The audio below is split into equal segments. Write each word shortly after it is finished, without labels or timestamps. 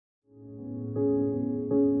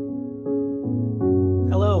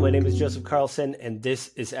name is Joseph Carlson, and this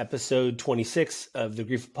is episode 26 of The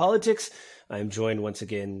Grief of Politics. I'm joined once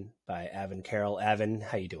again by Avin Carroll. Avin,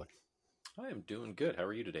 how you doing? I am doing good. How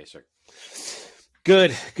are you today, sir?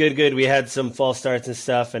 Good. We had some false starts and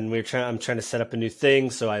stuff, and I'm trying to set up a new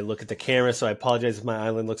thing, so I look at the camera, so I apologize if my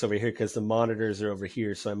island looks over here because the monitors are over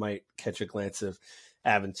here, so I might catch a glance of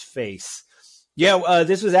Avin's face. Yeah,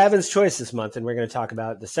 this was Avin's choice this month, and we're going to talk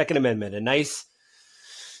about the Second Amendment, a nice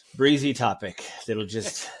breezy topic that'll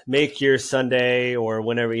just make your Sunday or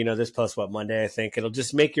whenever, this post Monday, I think it'll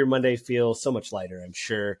just make your Monday feel so much lighter, I'm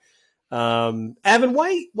sure. Avin,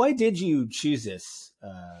 why did you choose this?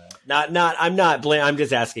 I'm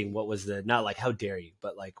just asking what was not like, how dare you,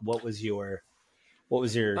 but like, what was your,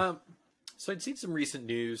 so I'd seen some recent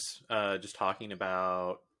news, just talking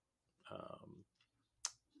about,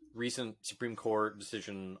 recent Supreme Court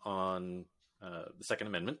decision on the Second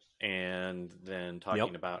Amendment, and then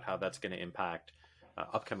talking about how that's going to impact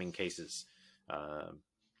upcoming cases.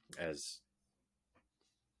 As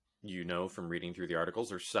you know from reading through the articles,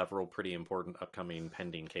 there's several pretty important upcoming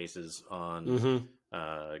pending cases on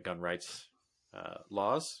gun rights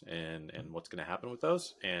laws and what's going to happen with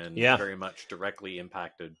those, and very much directly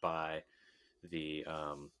impacted by the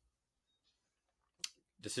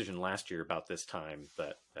decision last year about this time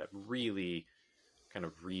that really kind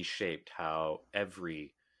of reshaped how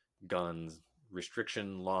every gun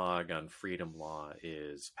restriction law, gun freedom law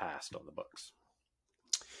is passed on the books.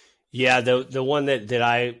 Yeah, the one that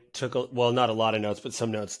I took, not a lot of notes, but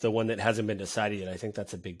some notes, the one that hasn't been decided yet, I think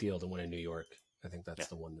that's a big deal, the one in New York. I think that's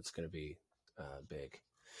the one that's going to be big.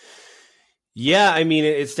 Yeah, I mean,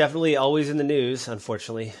 it's definitely always in the news,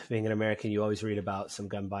 unfortunately. Being an American, you always read about some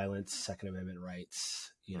gun violence, Second Amendment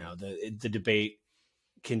rights. The debate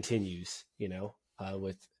continues,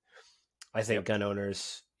 with, I think, gun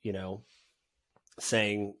owners,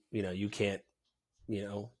 saying, you can't,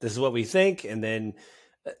 this is what we think. And then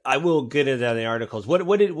I will get into that in the articles. When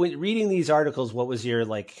reading these articles, what was your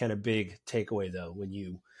kind of big takeaway though, when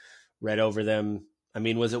you read over them? I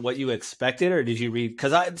mean, was it what you expected, or did you read?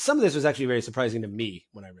 Because some of this was actually very surprising to me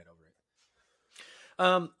when I read over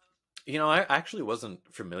it. I actually wasn't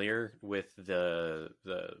familiar with the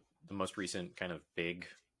most recent kind of big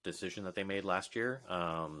decision that they made last year.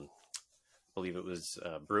 I believe it was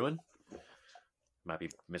Bruin. Might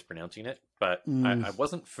be mispronouncing it, but I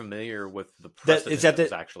wasn't familiar with the precedent that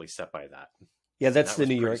was actually set by that. Yeah, that's the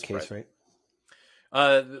New York case, right?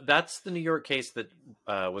 That's the New York case that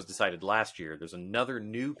was decided last year. There's another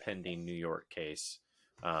new pending New York case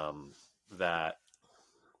that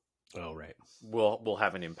will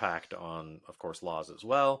have an impact on, of course, laws as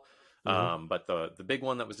well. But the big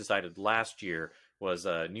one that was decided last year was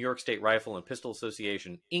New York State Rifle and Pistol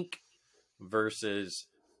Association, Inc. versus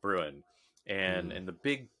Bruin. And the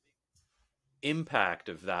big impact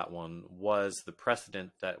of that one was the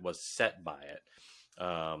precedent that was set by it.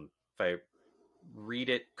 If I read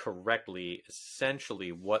it correctly,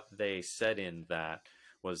 essentially what they said in that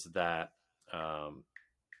was that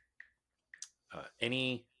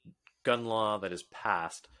any gun law that is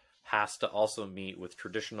passed has to also meet with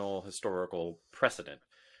traditional historical precedent,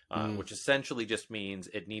 which essentially just means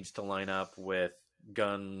it needs to line up with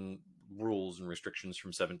gun rules and restrictions from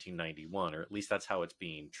 1791, or at least that's how it's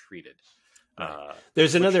being treated.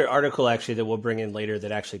 There's another article actually that we'll bring in later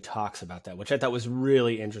that actually talks about that, which I thought was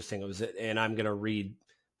really interesting. And I'm going to read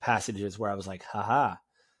passages where I was like, haha.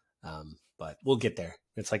 But we'll get there.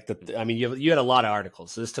 It's like you had a lot of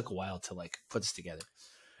articles, so this took a while to put this together.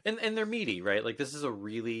 And they're meaty, right? Like, this is a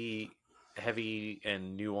really heavy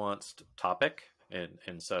and nuanced topic.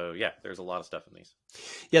 And so, there's a lot of stuff in these.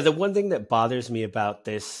 Yeah, the one thing that bothers me about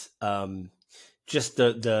this, just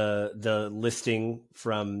the listing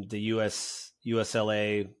from the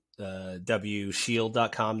USLA,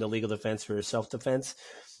 WShield.com, the legal defense for self-defense,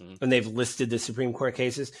 and they've listed the Supreme Court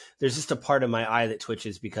cases. There's just a part of my eye that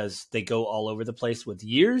twitches because they go all over the place with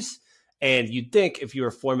years. And you'd think if you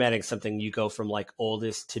were formatting something, you go from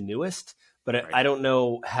oldest to newest. But I don't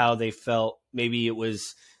know how they felt. Maybe it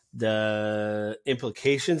was the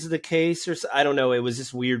implications of the case, or I don't know. It was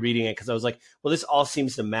just weird reading it because I was like, well, this all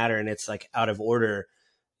seems to matter, and it's out of order.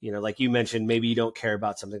 Like you mentioned, maybe you don't care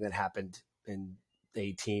about something that happened in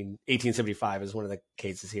 1875 is one of the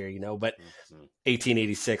cases here, but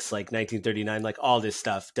 1886, 1939, all this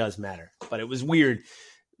stuff does matter. But it was weird,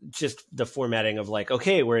 just the formatting of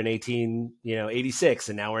okay, we're in 86,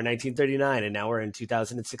 and now we're in 1939, and now we're in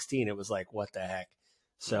 2016. It was like, what the heck?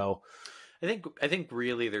 So. I think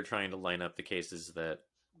really they're trying to line up the cases that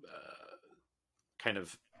kind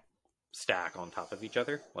of stack on top of each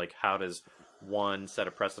other. Like, how does one set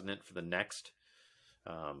a precedent for the next?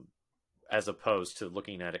 as opposed to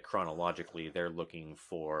looking at it chronologically, they're looking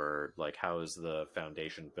for like, how is the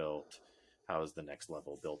foundation built? How is the next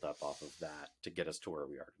level built up off of that to get us to where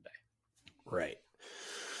we are today? Right.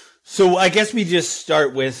 So I guess we just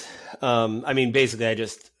start with, basically I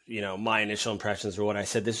just, my initial impressions were what I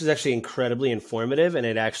said. This was actually incredibly informative, and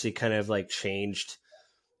it actually kind of like changed,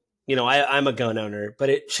 I'm a gun owner, but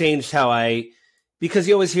it changed because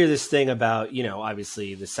you always hear this thing about,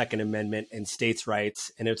 obviously the Second Amendment and states'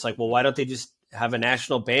 rights. And it's like, well, why don't they just have a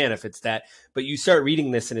national ban if it's that? But you start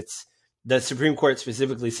reading this, and the Supreme Court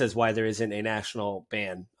specifically says why there isn't a national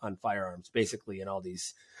ban on firearms, basically, in all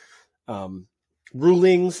these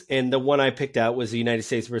rulings. And the one I picked out was the United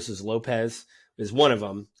States versus Lopez is one of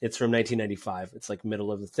them. It's from 1995. It's like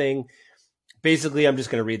middle of the thing. Basically, I'm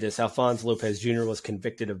just going to read this. Alphonse Lopez Jr. was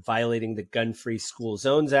convicted of violating the Gun-Free School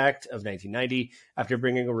Zones Act of 1990 after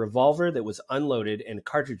bringing a revolver that was unloaded and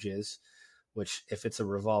cartridges, which if it's a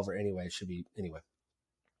revolver anyway, it should be anyway,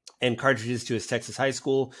 and cartridges to his Texas high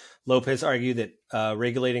school. Lopez argued that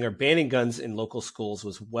regulating or banning guns in local schools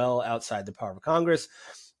was well outside the power of Congress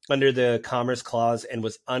under the Commerce Clause and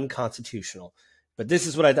was unconstitutional. But this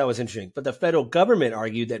is what I thought was interesting. But the federal government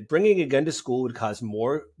argued that bringing a gun to school would cause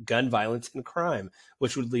more gun violence and crime,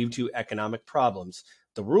 which would lead to economic problems.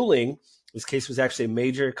 The ruling, this case was actually a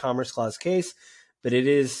major Commerce Clause case, but it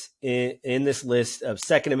is in this list of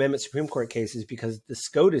Second Amendment Supreme Court cases because the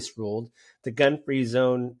SCOTUS ruled the Gun-Free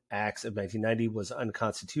Zone Acts of 1990 was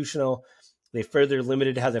unconstitutional. They further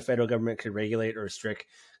limited how the federal government could regulate or restrict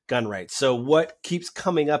gun rights. So what keeps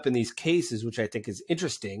coming up in these cases, which I think is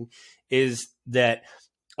interesting, is that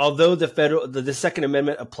although the Second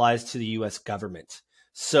Amendment applies to the U.S. government,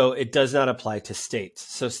 so it does not apply to states.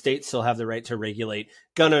 So states still have the right to regulate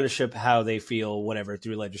gun ownership how they feel, whatever,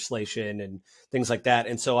 through legislation and things like that.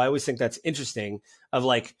 And so I always think that's interesting of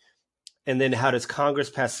like, and then how does Congress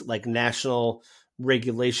pass like national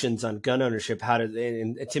regulations on gun ownership?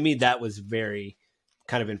 And to me, that was very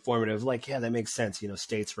kind of informative. Like, yeah, that makes sense.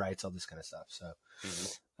 States' rights, all this kind of stuff. So,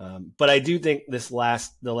 but I do think the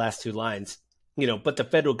last two lines, but the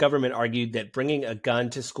federal government argued that bringing a gun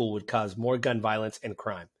to school would cause more gun violence and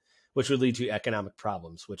crime, which would lead to economic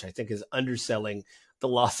problems, which I think is underselling the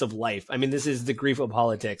loss of life. I mean, this is the grief of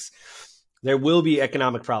politics. There will be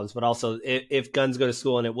economic problems, but also if guns go to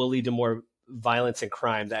school and it will lead to more violence and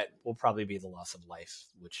crime, that will probably be the loss of life,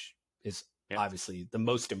 which is obviously the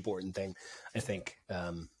most important thing, I think.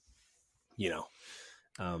 Well,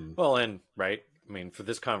 and right. I mean, for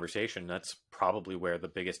this conversation, that's probably where the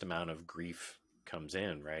biggest amount of grief comes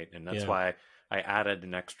in, right? And that's why I added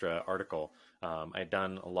an extra article. I'd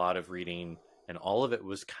done a lot of reading, and all of it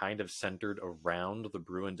was kind of centered around the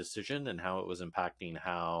Bruen decision and how it was impacting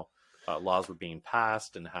how laws were being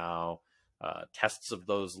passed and how tests of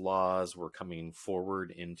those laws were coming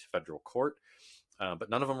forward into federal court. But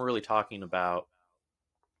none of them were really talking about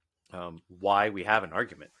why we have an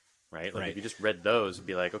argument, right? Like if you just read those, it'd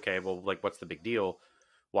be like, okay, well, like what's the big deal?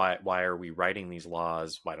 Why are we writing these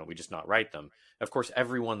laws? Why don't we just not write them? Of course,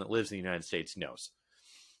 everyone that lives in the United States knows.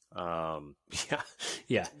 There's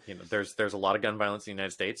a lot of gun violence in the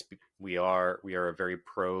United States. We are a very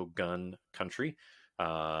pro-gun country.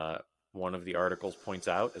 One of the articles points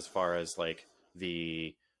out, as far as like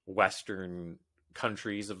the Western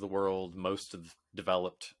countries of the world, most of the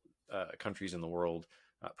developed countries in the world,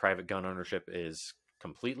 private gun ownership is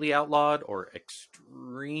completely outlawed or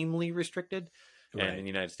extremely restricted. Right. And in the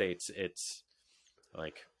United States, it's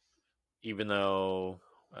like, even though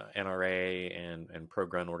NRA and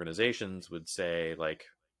pro-gun organizations would say like,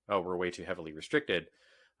 oh, we're way too heavily restricted,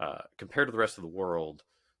 compared to the rest of the world,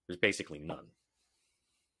 there's basically none.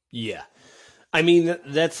 Yeah. I mean,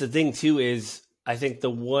 that's the thing too, is I think the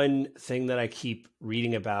one thing that I keep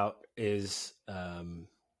reading about is, the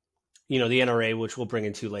NRA, which we'll bring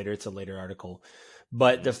into later. It's a later article,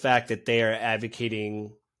 but the fact that they are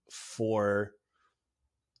advocating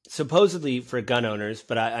supposedly for gun owners,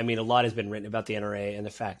 but I mean, a lot has been written about the NRA and the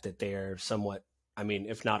fact that they are somewhat, I mean,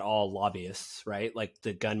 if not all, lobbyists, right? Like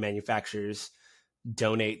the gun manufacturers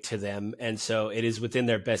donate to them. And so it is within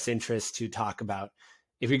their best interest to talk about,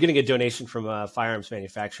 if you're getting a donation from a firearms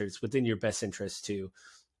manufacturer, it's within your best interest to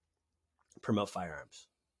promote firearms.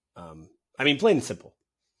 I mean, plain and simple.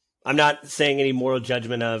 I'm not saying any moral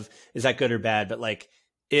judgment of, is that good or bad? But like,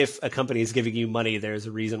 if a company is giving you money, there's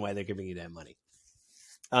a reason why they're giving you that money.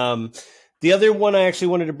 The other one I actually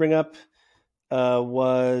wanted to bring up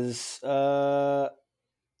was the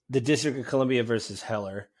District of Columbia versus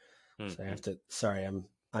Heller. So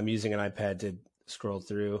I'm using an iPad to scroll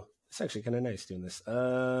through. It's actually kind of nice doing this.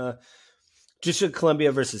 District of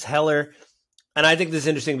Columbia versus Heller. And I think this is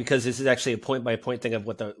interesting because this is actually a point by point thing of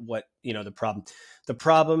the problem. The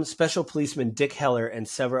problem, Special Policeman Dick Heller and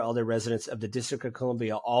several other residents of the District of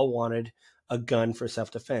Columbia all wanted a gun for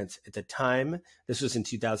self-defense. At the time, this was in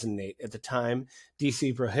 2008. At the time,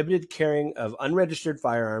 DC prohibited carrying of any unregistered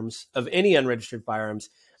firearms,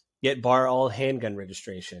 yet bar all handgun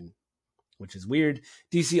registration, which is weird.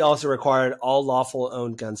 DC also required all lawful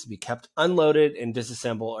owned guns to be kept unloaded and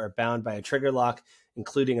disassembled or bound by a trigger lock,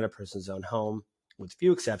 including in a person's own home, with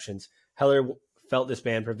few exceptions. Heller felt this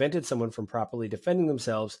ban prevented someone from properly defending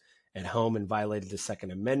themselves at home and violated the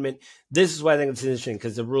Second Amendment. This is why I think it's interesting,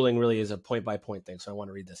 because the ruling really is a point-by-point thing, so I want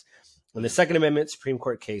to read this. In the Second Amendment Supreme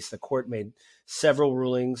Court case, the court made several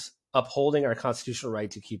rulings upholding our constitutional right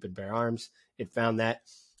to keep and bear arms. It found that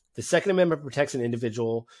the Second Amendment protects an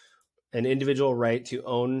individual right to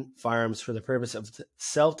own firearms for the purpose of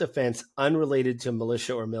self-defense unrelated to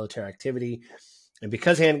militia or military activity. And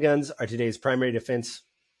because handguns are today's primary defense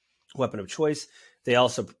weapon of choice, they're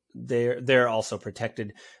also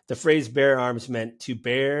protected. The phrase bear arms meant to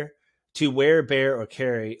wear, bear, or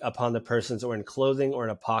carry upon the persons or in clothing or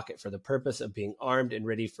in a pocket for the purpose of being armed and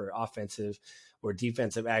ready for offensive or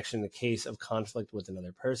defensive action in the case of conflict with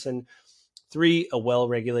another person. 3, a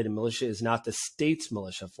well-regulated militia is not the state's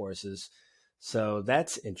militia forces. So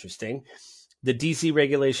that's interesting. The DC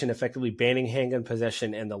regulation effectively banning handgun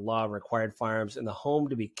possession and the law required firearms in the home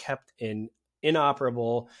to be kept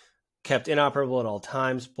inoperable at all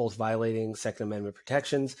times, both violating Second Amendment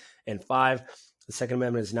protections. And 5, the Second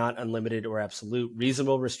Amendment is not unlimited or absolute.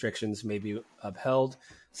 Reasonable restrictions may be upheld,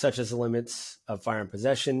 such as the limits of firearm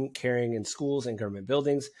possession, carrying in schools and government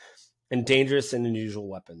buildings, and dangerous and unusual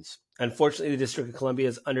weapons. Unfortunately, the District of Columbia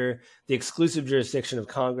is under the exclusive jurisdiction of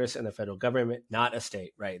Congress and the federal government, not a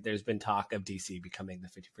state, right? There's been talk of DC becoming the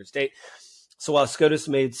 51st state. So while SCOTUS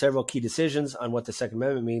made several key decisions on what the Second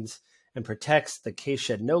Amendment means and protects, the case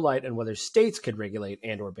shed no light on whether states could regulate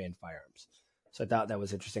and or ban firearms. So I thought that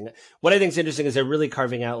was interesting. What I think is interesting is they're really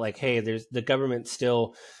carving out like, hey, there's the government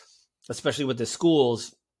still, especially with the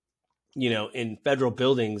schools, in federal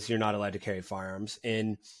buildings, you're not allowed to carry firearms.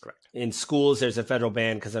 In schools, there's a federal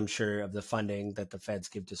ban because I'm sure of the funding that the feds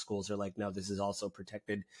give to schools. They're like, no, this is also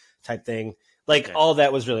protected type thing. Like, okay. All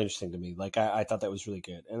that was really interesting to me. Like, I thought that was really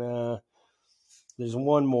good. And there's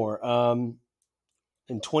one more.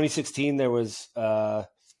 In 2016, there was a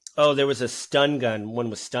stun gun. One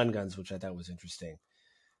with stun guns, which I thought was interesting.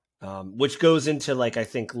 Which goes into, like, I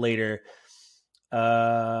think later.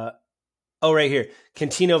 Right here.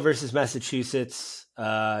 Cantino versus Massachusetts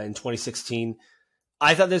in 2016.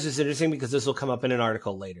 I thought this was interesting because this will come up in an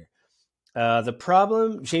article later. The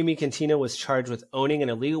problem, Jamie Cantino was charged with owning an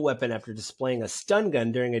illegal weapon after displaying a stun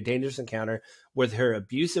gun during a dangerous encounter with her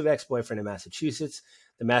abusive ex-boyfriend in Massachusetts.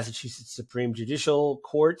 The Massachusetts Supreme Judicial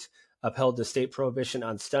Court upheld the state prohibition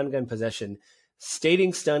on stun gun possession,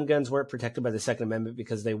 stating stun guns weren't protected by the Second Amendment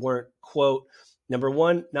because they weren't, quote, number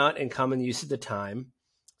one, not in common use at the time.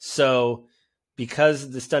 So because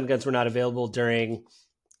the stun guns were not available during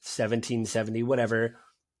 1770, whatever,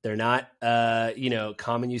 they're not,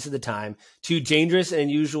 common use at the time. 2, dangerous and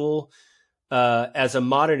unusual as a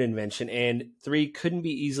modern invention. And 3, couldn't be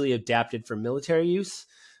easily adapted for military use,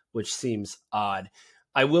 which seems odd.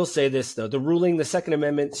 I will say this, though. The Second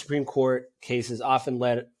Amendment Supreme Court case is often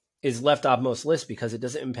is left off most lists because it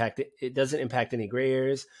doesn't impact any gray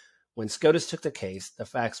areas. When SCOTUS took the case, the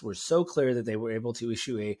facts were so clear that they were able to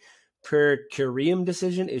issue a per curiam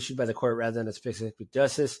decision issued by the court rather than a specific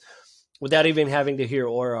justice without even having to hear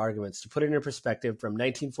oral arguments. To put it in perspective, from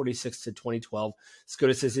 1946 to 2012,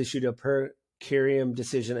 SCOTUS has issued a per curiam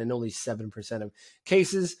decision in only 7% of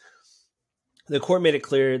cases. The court made it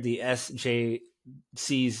clear the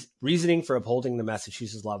SJC's reasoning for upholding the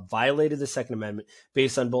Massachusetts law violated the Second Amendment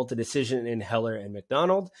based on both the decision in Heller and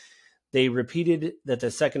McDonald. They repeated that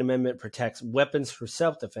the Second Amendment protects weapons for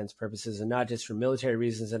self-defense purposes and not just for military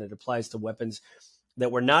reasons, and it applies to weapons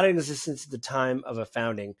that were not in existence at the time of a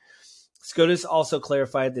founding. SCOTUS also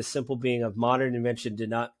clarified the simple being of modern invention did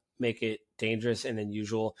not make it dangerous and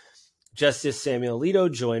unusual. Justice Samuel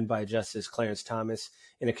Alito, joined by Justice Clarence Thomas,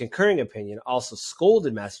 in a concurring opinion, also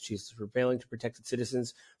scolded Massachusetts for failing to protect its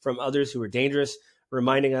citizens from others who were dangerous,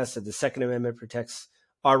 reminding us that the Second Amendment protects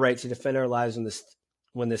our right to defend our lives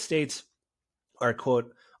when the states are,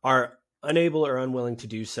 quote, are unable or unwilling to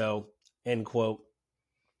do so, end quote.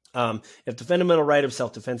 If the fundamental right of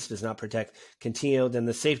self-defense does not protect Cantino, then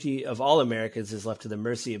the safety of all Americans is left to the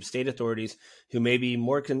mercy of state authorities who may be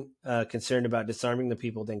more concerned about disarming the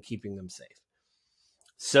people than keeping them safe.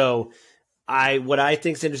 So what I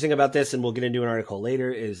think is interesting about this, and we'll get into an article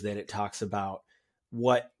later, is that it talks about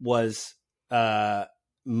what was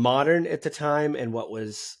modern at the time and what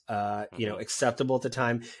was acceptable at the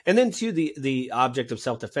time. And then too, the object of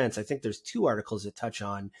self-defense. I think there's 2 articles that touch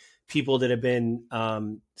on people that have been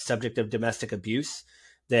subject of domestic abuse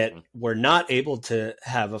that were not able to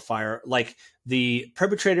have a fire, like the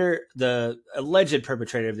alleged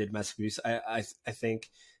perpetrator of the domestic abuse. I think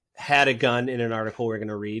had a gun in an article we're going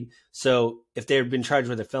to read. So if they've been charged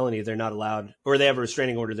with a felony, they're not allowed, or they have a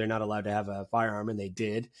restraining order, they're not allowed to have a firearm, and they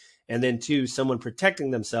did. And then 2, someone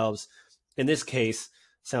protecting themselves, in this case,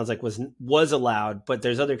 sounds like was allowed, but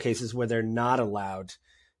there's other cases where they're not allowed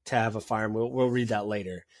to have a firearm. We'll read that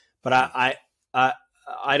later. But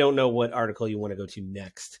I don't know what article you want to go to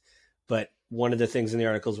next. But one of the things in the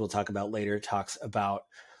articles we'll talk about later talks about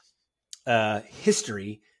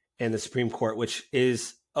history and the Supreme Court, which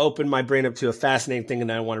is opened my brain up to a fascinating thing, and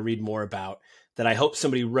I want to read more about, that I hope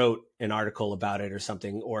somebody wrote an article about it or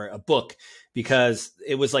something, or a book, because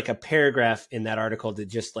it was like a paragraph in that article that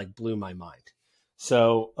just like blew my mind.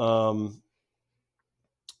 So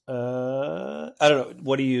I don't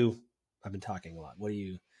know. I've been talking a lot. Do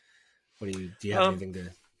you have anything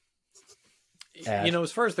to add? You know,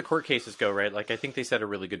 as far as the court cases go, right? Like, I think they set a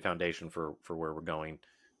really good foundation for where we're going.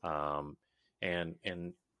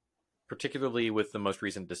 And particularly with the most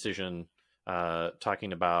recent decision,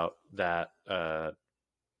 talking about that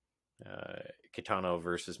Kitano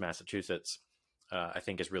versus Massachusetts, I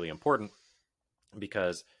think is really important,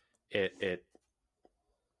 because it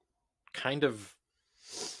kind of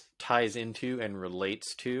ties into and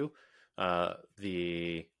relates to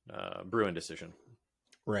the Bruin decision.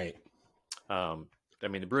 Right. I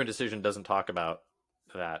mean, the Bruin decision doesn't talk about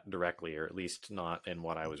that directly, or at least not in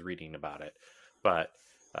what I was reading about it. But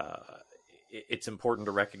it's important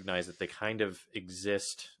to recognize that they kind of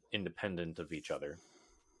exist independent of each other.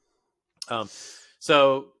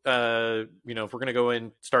 So, if we're going to go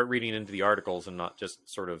and start reading into the articles and not just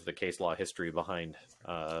sort of the case law history behind.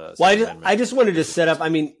 I just wanted to set up. I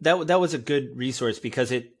mean, that was a good resource,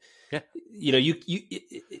 because it. Yeah.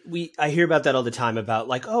 I hear about that all the time, about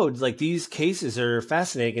like, oh, like these cases are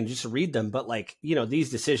fascinating and just read them. But like, these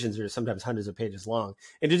decisions are sometimes hundreds of pages long,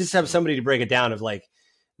 and to just have somebody to break it down of like,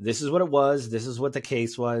 this is what it was, this is what the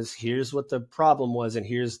case was, here's what the problem was, and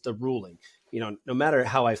here's the ruling. No matter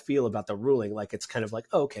how I feel about the ruling, like it's kind of like,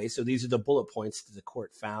 oh, okay, so these are the bullet points that the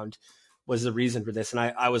court found was the reason for this. And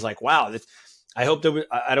I was like, wow, I hope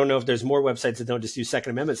I don't know if there's more websites that don't just do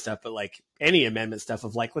Second Amendment stuff, but like any amendment stuff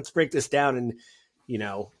of like, let's break this down. And,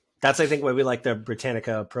 that's, I think, why we like the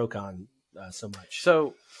Britannica Procon so much.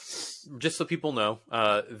 So just so people know,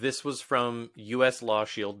 this was from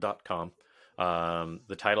uslawshield.com.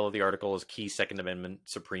 The title of the article is Key Second Amendment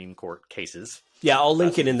Supreme Court Cases. Yeah, I'll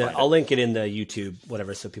link it in the YouTube,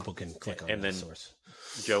 whatever, so people can click on it. And then source.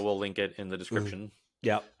 Joe will link it in the description.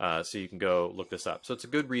 Yeah. So you can go look this up. So it's a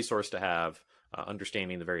good resource to have,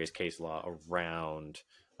 understanding the various case law around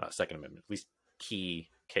Second Amendment, at least key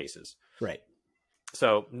cases. Right.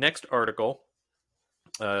 So next article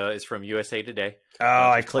is from USA Today. Oh,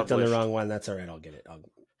 I clicked on the wrong one. That's all right. I'll get it. It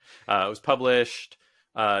was published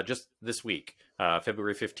just this week,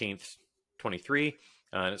 February 15th, 23.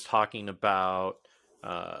 And it's talking about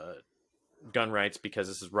gun rights, because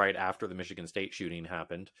this is right after the Michigan State shooting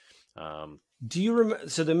happened. Do you remember?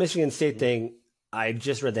 So the Michigan State thing, I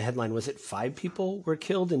just read the headline. Was it 5 people were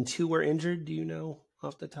killed and 2 were injured? Do you know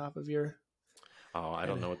off the top of your? Oh, I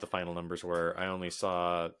don't know what the final numbers were. I only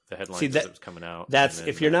saw the headlines as it was coming out. That's,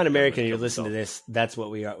 if you're not American and you're listening to this, that's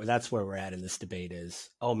what we are. That's where we're at in this debate is,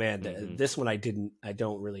 oh man, this one I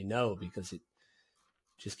don't really know, because it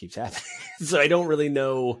just keeps happening. So I don't really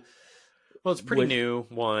know. Well, it's pretty new,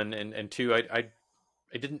 one, and two, I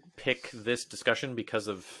didn't pick this discussion because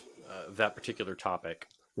of that particular topic.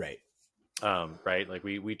 Right. Right. Like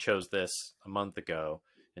we chose this a month ago,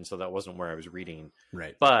 and so that wasn't where I was reading.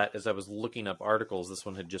 Right. But as I was looking up articles, this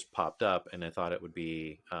one had just popped up, and I thought it would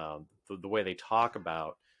be the way they talk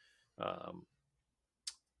about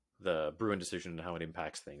the Bruin decision and how it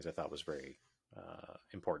impacts things. I thought was very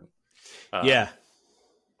important. Yeah.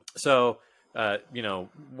 So,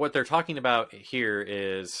 what they're talking about here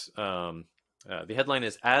is the headline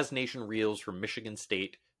is, "As Nation Reels from Michigan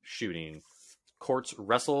State Shooting, Courts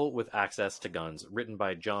Wrestle with Access to Guns," written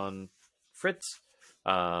by John Fritz.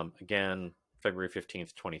 Again, February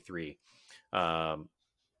 15th, 23. And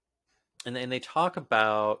they talk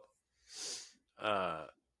about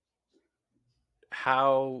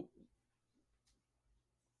how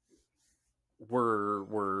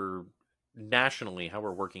we're nationally, how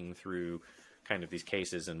we're working through kind of these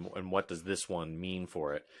cases, and what does this one mean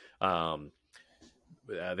for it.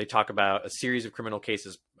 They talk about a series of criminal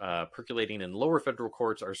cases percolating in lower federal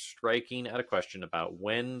courts are striking at a question about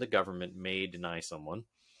when the government may deny someone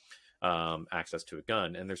access to a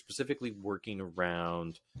gun. And they're specifically working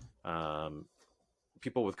around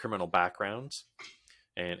people with criminal backgrounds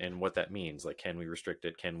and what that means. Like, can we restrict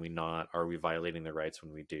it? Can we not? Are we violating their rights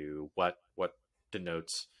when we do? What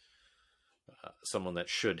denotes someone that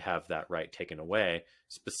should have that right taken away?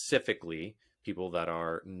 Specifically, people that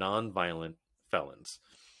are nonviolent felons.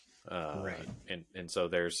 Right. And so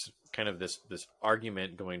there's kind of this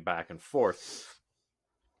argument going back and forth.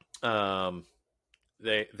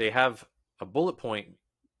 They have a bullet point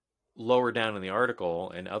lower down in the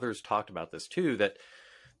article, and others talked about this too, that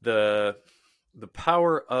the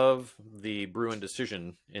power of the Bruin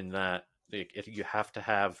decision in that you have to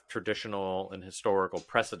have traditional and historical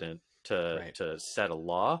precedent to set a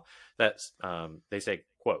law. That's they say,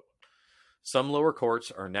 quote, "Some lower courts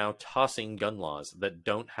are now tossing gun laws that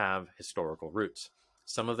don't have historical roots.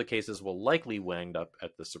 Some of the cases will likely wind up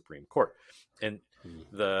at the Supreme Court." And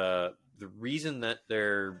the reason that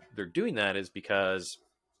they're doing that is because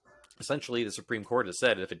essentially the Supreme Court has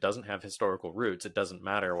said if it doesn't have historical roots, it doesn't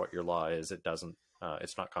matter what your law is. It doesn't.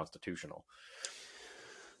 It's not constitutional.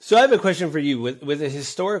 So I have a question for you with a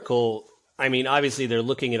historical. I mean, obviously they're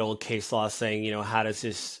looking at old case law, saying, how does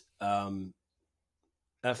this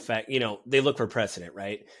affect? They look for precedent,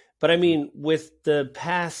 right? But I mean, with the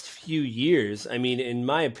past few years, I mean, in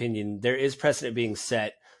my opinion, there is precedent being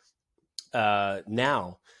set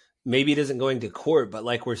now. Maybe it isn't going to court, but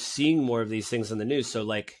like we're seeing more of these things on the news. So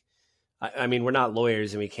like, I mean, we're not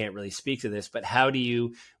lawyers and we can't really speak to this, but how do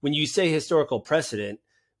you, when you say historical precedent,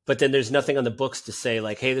 but then there's nothing on the books to say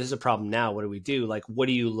like, hey, this is a problem now, what do we do? Like, what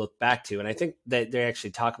do you look back to? And I think that they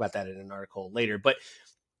actually talk about that in an article later, but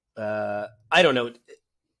I don't know.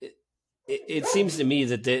 It seems to me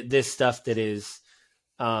that this stuff that is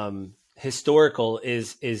historical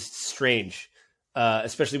is strange,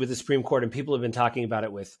 especially with the Supreme Court. And people have been talking about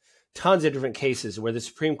it with tons of different cases where the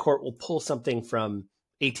Supreme Court will pull something from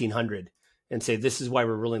 1800 and say, this is why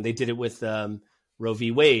we're ruling. They did it with Roe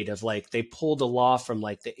v. Wade, of like, they pulled a law from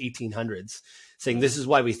like the 1800s saying, this is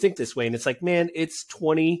why we think this way. And it's like, man, it's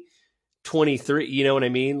 2023. You know what I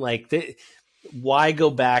mean? Like, why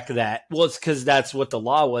go back to that? Well, it's because that's what the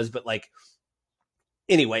law was. But like,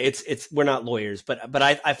 anyway, it's we're not lawyers, but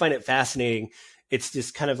I find it fascinating. It's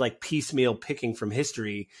just kind of like piecemeal picking from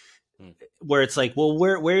history, where it's like, well,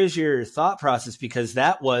 where is your thought process? Because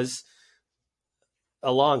that was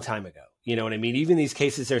a long time ago. You know what I mean? Even these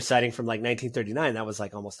cases they're citing from like 1939, that was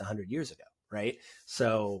like almost 100 years ago, right?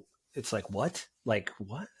 So it's like, what? Like,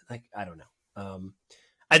 what? Like, I don't know.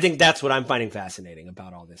 I think that's what I'm finding fascinating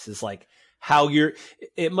about all this is like how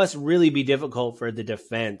it must really be difficult for the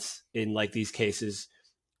defense in like these cases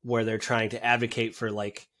where they're trying to advocate for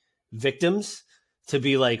like victims to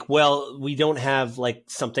be like, well, we don't have like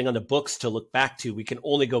something on the books to look back to. We can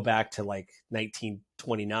only go back to like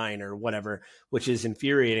 1929 or whatever, which is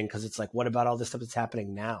infuriating because it's like, what about all this stuff that's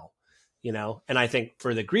happening now? And I think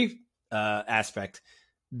for the grief aspect,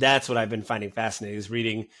 that's what I've been finding fascinating is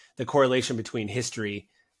reading the correlation between history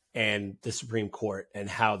and the Supreme Court and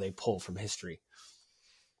how they pull from history.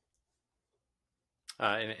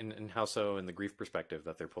 And how so in the grief perspective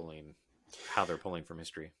that how they're pulling from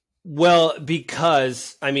history? Well,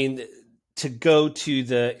 because I mean, to go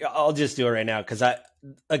to I'll just do it right now. Cause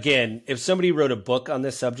if somebody wrote a book on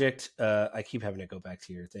this subject, I keep having to go back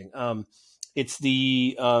to your thing. It's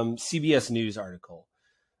the CBS News article.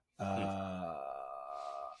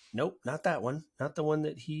 Nope, not that one. Not the one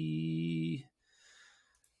that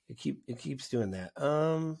it keeps doing that.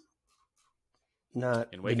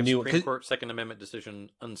 Not in wake the of new Supreme Court Second Amendment decision,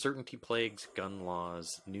 uncertainty plagues gun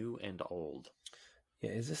laws, new and old. Yeah,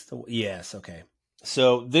 is this yes, okay.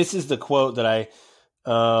 So this is the quote that I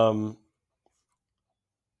got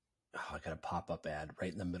a pop-up ad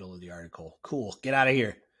right in the middle of the article. Cool. Get out of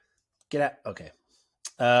here. Get out. Okay.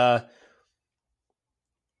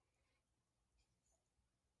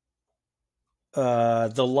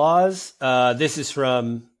 The laws, this is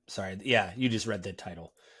from, sorry. Yeah, you just read the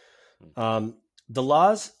title. The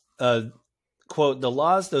laws, quote, the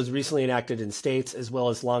laws, those recently enacted in states, as well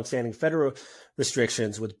as longstanding federal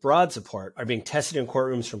restrictions with broad support, are being tested in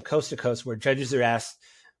courtrooms from coast to coast, where judges are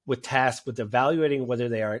tasked with evaluating whether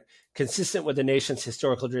they are consistent with the nation's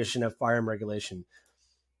historical tradition of firearm regulation.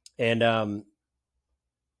 And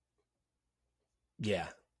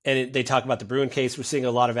they talk about the Bruin case. We're seeing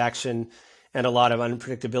a lot of action and a lot of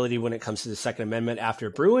unpredictability when it comes to the Second Amendment after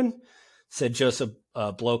Bruin, said Joseph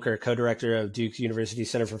Blocher, co-director of Duke University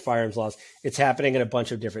Center for Firearms Laws. It's happening in a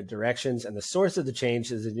bunch of different directions, and the source of the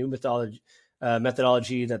change is a new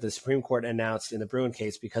methodology that the Supreme Court announced in the Bruin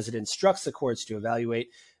case because it instructs the courts to evaluate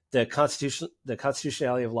the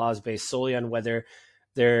constitutionality of laws based solely on whether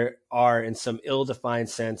there are, in some ill-defined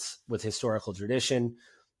sense, with historical tradition.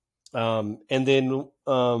 And then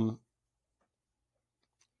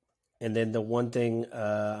the one thing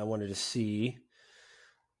I wanted to see.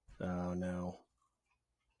 Oh no.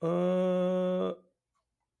 Oh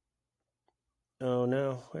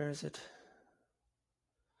no. Where is it?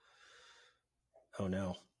 Oh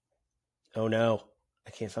no. Oh no. I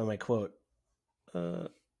can't find my quote.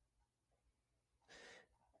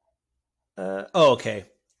 Oh, okay.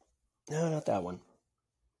 No, not that one.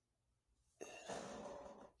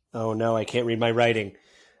 Oh no, I can't read my writing.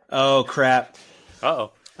 Oh crap.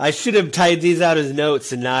 Uh-oh. I should have typed these out as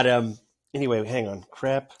notes and not anyway, hang on.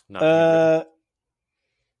 Crap.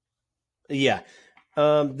 Yeah.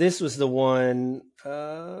 This was the one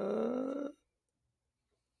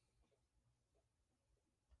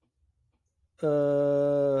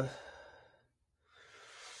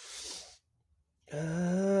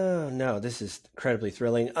no, this is incredibly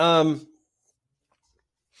thrilling. I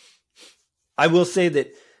will say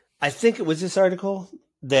that I think it was this article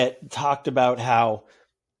that talked about how,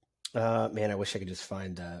 man, I wish I could just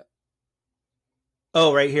find that.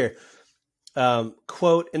 Oh, right here.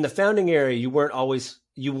 Quote, in the founding era, you won't always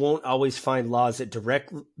find laws that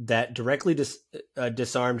directly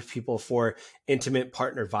disarmed people for intimate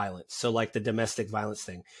partner violence. So like the domestic violence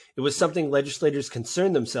thing. It was something legislators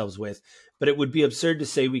concerned themselves with, but it would be absurd to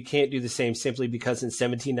say we can't do the same simply because in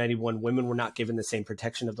 1791, women were not given the same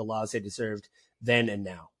protection of the laws they deserved then and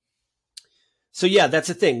now. So yeah, that's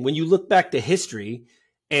the thing. When you look back to history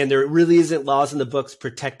and there really isn't laws in the books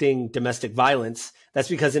protecting domestic violence, that's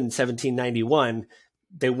because in 1791,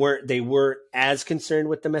 they weren't as concerned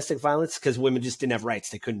with domestic violence because women just didn't have rights.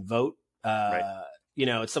 They couldn't vote, right.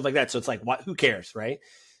 And stuff like that. So it's like, what? Who cares, right?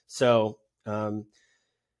 So, right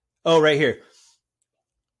here.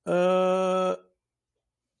 Right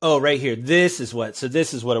here. This is what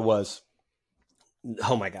it was.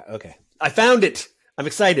 Oh my God. Okay. I found it. I'm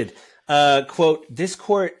excited. Quote, this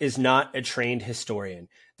court is not a trained historian.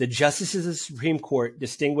 The justices of the Supreme Court,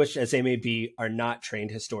 distinguished as they may be, are not trained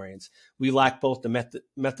historians. We lack both the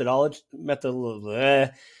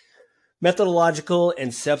methodological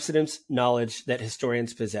and substance knowledge that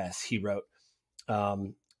historians possess, he wrote.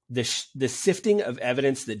 The sifting of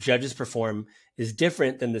evidence that judges perform is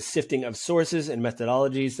different than the sifting of sources and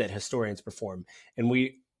methodologies that historians perform. And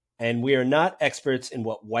we are not experts in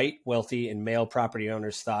what white, wealthy, and male property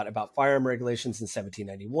owners thought about firearm regulations in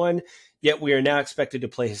 1791, yet we are now expected to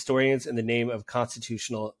play historians in the name of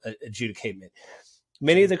constitutional adjudication.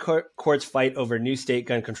 Many of the courts fight over new state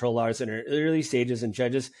gun control laws in their early stages, and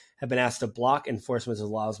judges have been asked to block enforcement of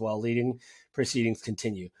laws while leading proceedings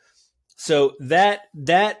continue. So that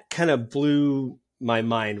kind of blew my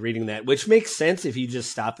mind reading that, which makes sense if you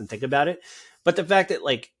just stop and think about it. But the fact that,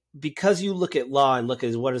 like, because you look at law and look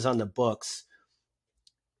at what is on the books,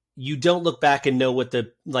 you don't look back and know what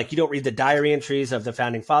you don't read the diary entries of the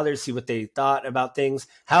founding fathers, see what they thought about things,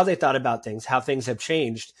 how they thought about things, how things have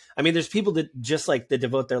changed. I mean, there's people that just like that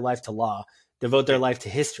devote their life to law, devote their life to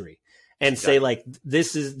history, and say like,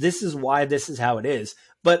 this is why this is how it is.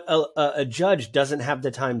 But a judge doesn't have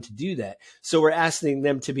the time to do that. So we're asking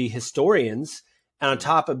them to be historians on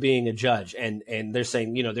top of being a judge. And they're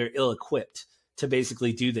saying, they're ill-equipped to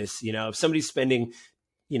basically do this. If somebody's spending,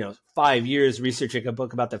 5 years researching a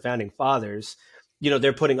book about the founding fathers,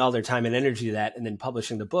 they're putting all their time and energy to that and then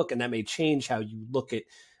publishing the book. And that may change how you look at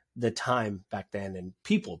the time back then and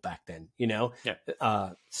people back then,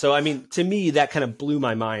 Yeah. So, I mean, to me, that kind of blew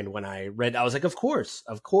my mind when I read, I was like, of course,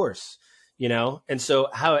 and so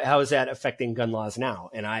how is that affecting gun laws now?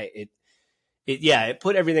 And it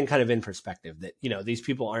put everything kind of in perspective that, these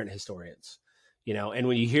people aren't historians, and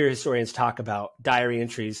when you hear historians talk about diary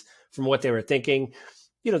entries from what they were thinking,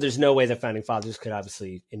 there's no way the founding fathers could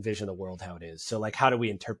obviously envision the world how it is. So like, how do we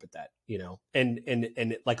interpret that, and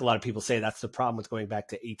like a lot of people say, that's the problem with going back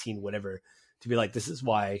to 18, whatever, to be like, this is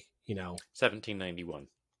why, 1791.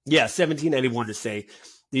 Yeah. 1791 to say,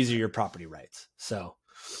 these are your property rights. So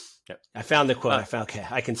yep. I found the quote. Okay,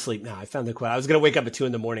 I can sleep now. I found the quote. I was going to wake up at 2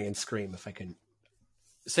 a.m. and scream if I couldn't.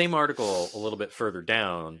 Same article, a little bit further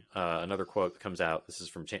down, another quote comes out. This is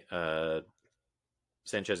from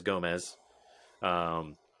Sanchez Gomez.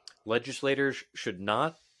 Legislators should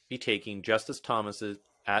not be taking Justice Thomas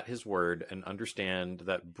at his word and understand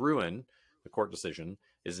that Bruin, the court decision,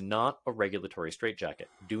 is not a regulatory straitjacket.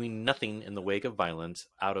 Doing nothing in the wake of violence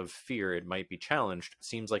out of fear it might be challenged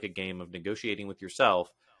seems like a game of negotiating with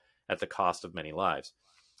yourself at the cost of many lives.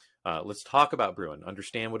 Let's talk about Bruin,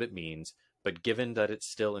 understand what it means. But given that it's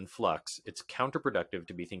still in flux, it's counterproductive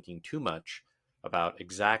to be thinking too much about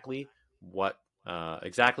exactly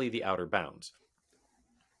the outer bounds.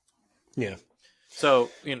 Yeah. So,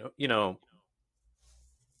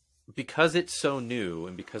 because it's so new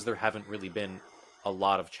and because there haven't really been a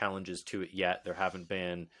lot of challenges to it yet, there haven't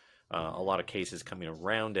been a lot of cases coming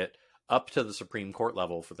around it up to the Supreme Court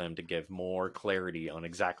level for them to give more clarity on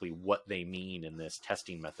exactly what they mean in this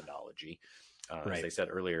testing methodology. Right. As they said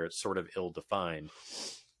earlier, it's sort of ill-defined.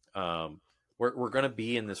 We're going to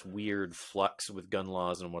be in this weird flux with gun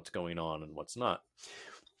laws and what's going on and what's not.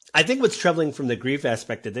 I think what's troubling from the grief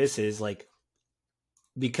aspect of this is like,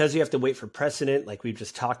 because you have to wait for precedent, like we've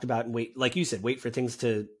just talked about, and wait, like you said, wait for things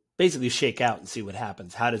to basically shake out and see what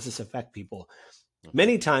happens. How does this affect people?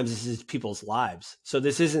 Many times this is people's lives. So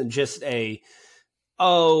this isn't just we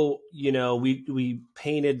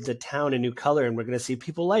painted the town a new color and we're going to see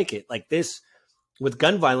people like it. Like this, with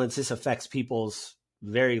gun violence, this affects people's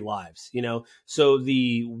very lives, So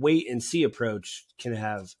the wait and see approach can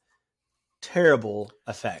have terrible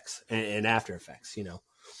effects and after effects,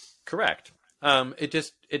 Correct.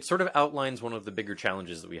 It sort of outlines one of the bigger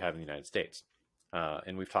challenges that we have in the United States.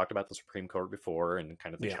 And we've talked about the Supreme Court before and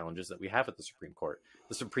kind of the challenges that we have at the Supreme Court.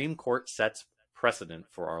 The Supreme Court sets precedent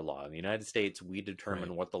for our law. In the United States, we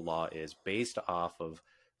determine what the law is based off of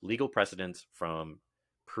legal precedents from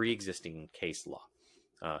pre-existing case law.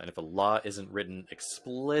 And if a law isn't written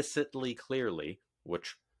explicitly clearly,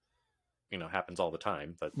 which, happens all the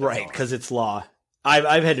time. Right, because it's law.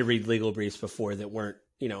 I've had to read legal briefs before that weren't,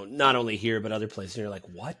 not only here, but other places. And you're like,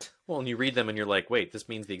 what? Well, and you read them and you're like, wait, this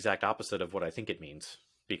means the exact opposite of what I think it means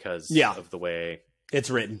because of the way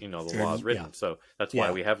it's written. The law is written. Yeah. So that's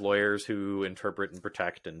why we have lawyers who interpret and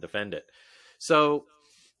protect and defend it. So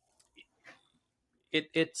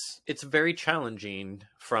it's very challenging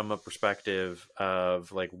from a perspective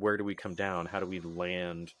of like, where do we come down? How do we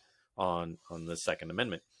land on the Second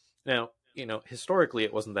Amendment? Now, historically,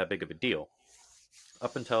 it wasn't that big of a deal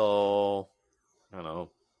up until, I don't know,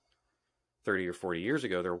 30 or 40 years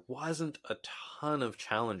ago. There wasn't a ton of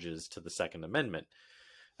challenges to the Second Amendment.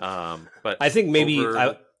 But I think maybe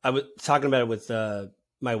I was talking about it with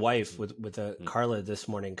my wife, with Carla this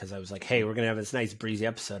morning, because I was like, hey, we're going to have this nice breezy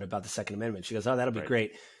episode about the Second Amendment. She goes, oh, that'll be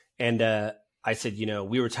great. And I said,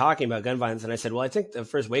 we were talking about gun violence. And I said, well, I think the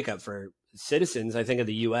first wake up for citizens, I think of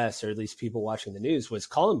the U.S., or at least people watching the news, was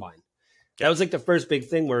Columbine. That was like the first big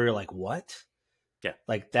thing where you're like, what? Yeah.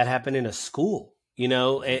 Like that happened in a school,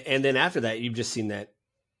 and then after that, you've just seen that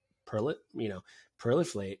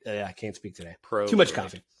proliferate. I can't speak today. Too much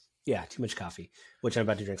coffee. Yeah, too much coffee, which I'm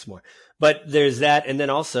about to drink some more. But there's that. And then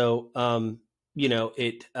also,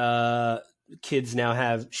 kids now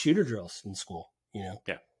have shooter drills in school, Yeah.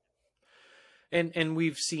 And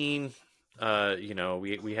we've seen,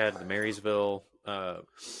 we had the Marysville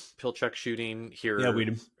Pilchuck shooting here. Yeah, we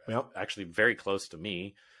did. Yep. Actually very close to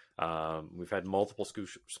me. We've had multiple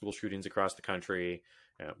school shootings across the country.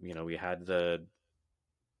 We had the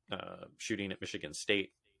shooting at Michigan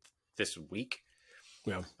State this week.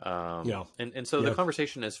 Yeah. And so the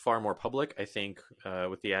conversation is far more public, I think,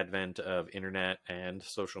 with the advent of internet and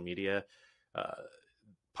social media,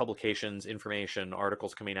 publications, information,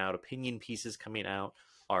 articles coming out, opinion pieces coming out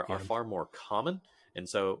are far more common. And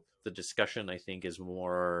so the discussion, I think, is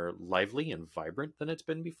more lively and vibrant than it's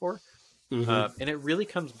been before. Mm-hmm. And it really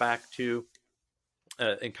comes back to,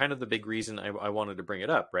 and kind of the big reason I wanted to bring it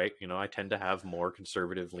up, right? I tend to have more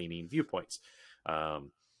conservative leaning viewpoints.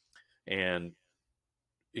 And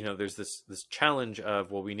there's this challenge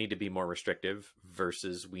of, well, we need to be more restrictive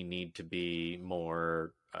versus we need to be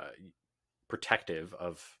more protective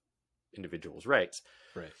of individuals' rights.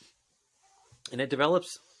 Right. And it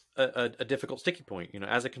develops a difficult sticky point.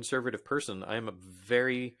 As a conservative person, I am a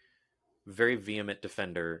very, very vehement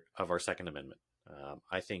defender of our Second Amendment.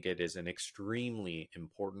 I think it is an extremely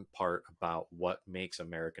important part about what makes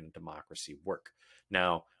American democracy work.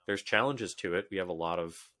 Now, there's challenges to it. We have a lot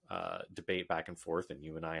of debate back and forth, and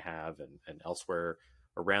you and I have, and elsewhere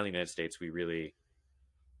around the United States, we really,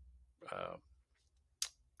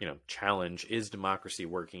 challenge, is democracy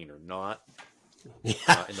working or not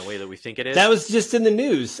in the way that we think it is? That was just in the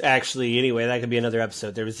news, actually. Anyway, that could be another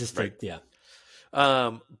episode. There was just but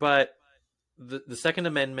the Second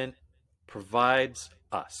Amendment provides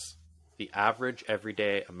us, the average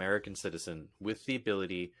everyday American citizen, with the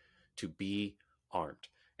ability to be armed.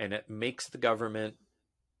 And it makes the government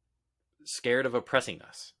scared of oppressing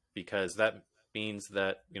us, because that means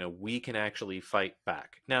that, we can actually fight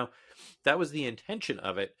back. Now, that was the intention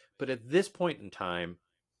of it. But at this point in time,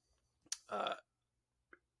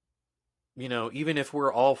 even if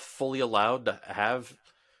we're all fully allowed to have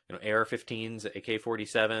AR-15s,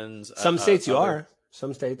 AK-47s. Some states you are.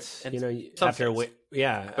 Some states, and after states.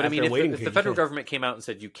 yeah. But I mean, if the federal government came out and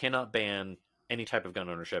said you cannot ban any type of gun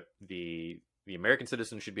ownership, the American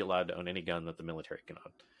citizen should be allowed to own any gun that the military can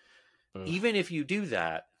own. Even if you do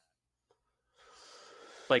that,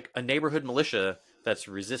 like a neighborhood militia that's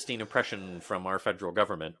resisting oppression from our federal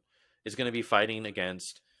government is going to be fighting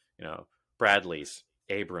against, Bradleys,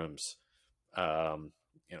 Abrams,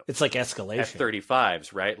 it's like escalation.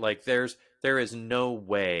 F-35s, right? Like there is no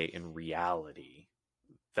way in reality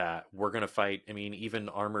that we're going to fight. I mean, even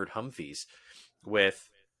armored Humvees with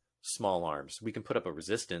small arms. We can put up a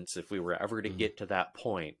resistance if we were ever to get to that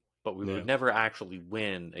point, but we would never actually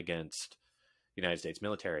win against the United States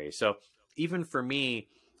military. So even for me,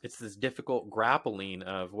 it's this difficult grappling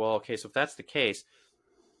of, well, okay, so if that's the case,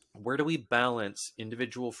 where do we balance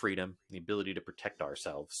individual freedom, the ability to protect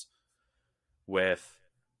ourselves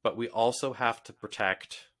but we also have to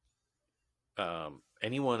protect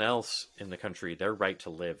anyone else in the country, their right to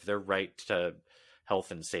live, their right to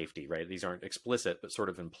health and safety, right? These aren't explicit, but sort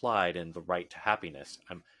of implied in the right to happiness.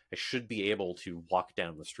 I should be able to walk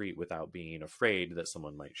down the street without being afraid that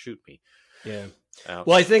someone might shoot me. Yeah.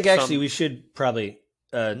 Well, I think actually we should probably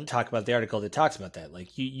talk about the article that talks about that.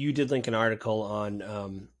 Like you did link an article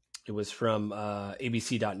on, it was from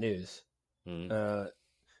abc.news,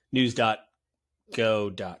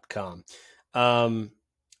 news.go.com. And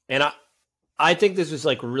I think this was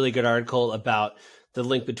like a really good article about the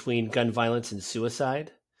link between gun violence and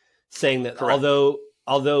suicide, saying that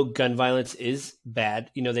although gun violence is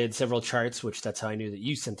bad, they had several charts, which that's how I knew that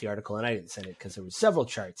you sent the article and I didn't send it because there were several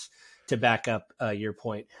charts to back up your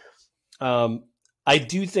point. I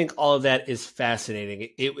do think all of that is fascinating.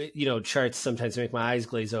 It charts sometimes make my eyes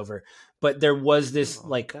glaze over, but there was this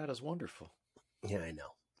that is wonderful. Yeah, I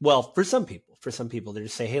know. Well, for some people, they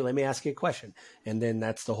just say, "Hey, let me ask you a question," and then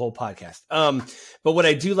that's the whole podcast. But what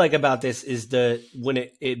I do like about this is when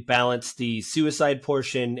it balanced the suicide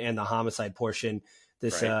portion and the homicide portion.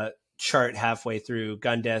 This chart halfway through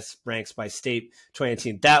gun deaths ranks by state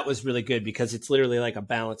 2019. That was really good because it's literally like a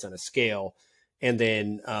balance on a scale. And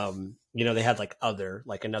then, they had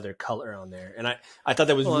another color on there. And I thought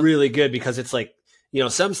that was really good because it's like,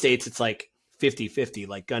 some states it's like 50-50,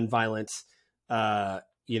 like gun violence, homicide.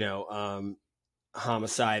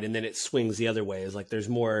 And then it swings the other way. It's like there's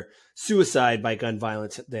more suicide by gun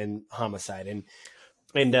violence than homicide. And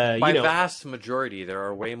by vast majority, there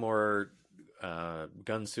are way more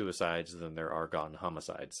gun suicides than there are gun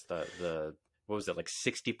homicides. What was it, like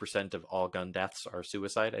 60% of all gun deaths are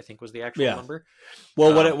suicide, I think was the actual number.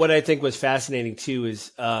 Well, what I think was fascinating too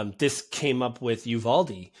is this came up with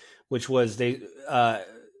Uvalde, which was I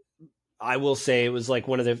will say it was like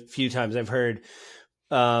one of the few times I've heard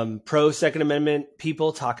pro Second Amendment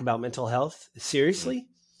people talk about mental health seriously,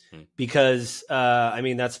 because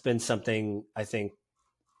that's been something I think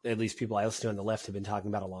at least people I listen to on the left have been talking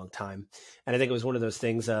about a long time. And I think it was one of those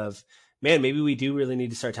things of, man, maybe we do really need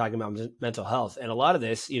to start talking about mental health. And a lot of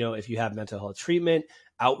this, if you have mental health treatment,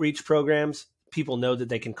 outreach programs, people know that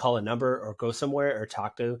they can call a number or go somewhere or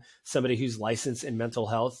talk to somebody who's licensed in mental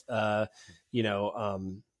health, I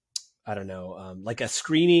don't know, like a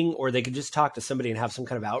screening, or they could just talk to somebody and have some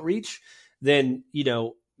kind of outreach. Then,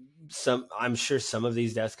 I'm sure some of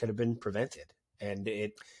these deaths could have been prevented. And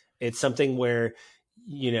it's something where,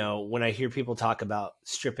 when I hear people talk about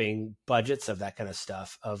stripping budgets of that kind of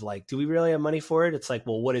stuff, of like, do we really have money for it? It's like,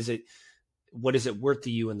 well, what is it worth to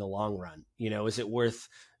you in the long run? Is it worth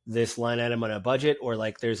this line item on a budget, or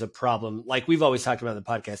like there's a problem? Like we've always talked about in the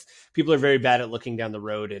podcast, people are very bad at looking down the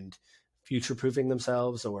road and future proofing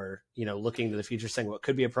themselves, or, looking to the future saying what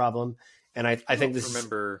could be a problem. And I think this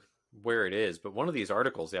remember where it is, but one of these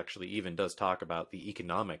articles actually even does talk about the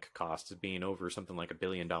economic costs of being over something like $1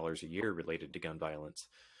 billion a year related to gun violence.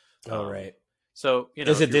 Oh, right. So,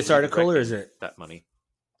 is it this article or is it that money?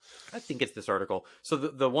 I think it's this article. So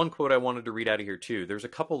the one quote I wanted to read out of here too, there's a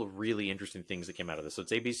couple of really interesting things that came out of this. So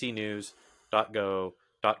it's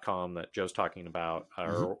abcnews.go.com that Joe's talking about,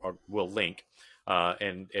 or will link.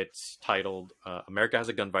 And it's titled, America has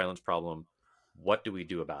a gun violence problem. What do we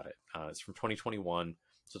do about it? It's from 2021.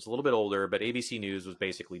 So it's a little bit older, but ABC News was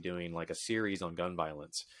basically doing like a series on gun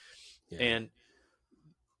violence. Yeah. And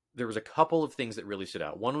there was a couple of things that really stood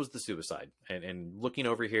out. One was the suicide. And looking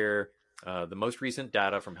over here, the most recent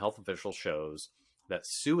data from health officials shows that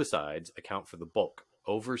suicides account for the bulk,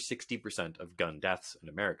 over 60% of gun deaths in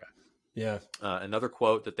America. Yeah. Another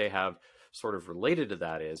quote that they have sort of related to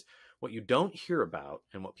that is, what you don't hear about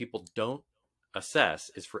and what people don't assess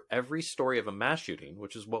is, for every story of a mass shooting,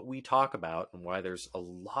 which is what we talk about and why there's a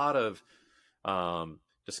lot of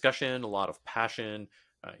discussion, a lot of passion,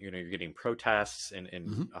 you're getting protests and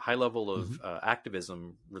Mm-hmm. a high level of Mm-hmm.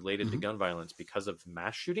 activism related to Mm-hmm. gun violence because of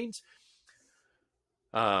mass shootings.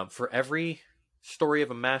 For every story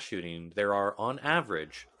of a mass shooting, there are on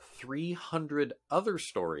average 300 other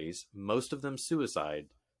stories, most of them suicide,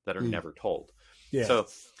 that are Mm. never told. Yeah. So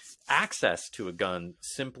access to a gun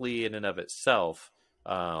simply in and of itself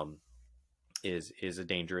is a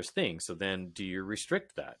dangerous thing. So then do you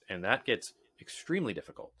restrict that? And that gets extremely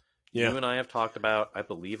difficult. Yeah. You and I have talked about, I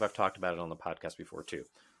believe I've talked about it on the podcast before too.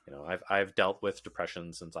 I've dealt with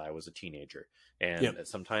depression since I was a teenager, and Yep.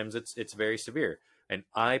 sometimes it's very severe. And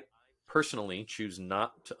I personally choose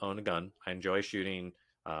not to own a gun. I enjoy shooting.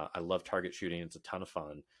 I love target shooting. It's a ton of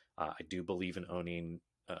fun. I do believe in owning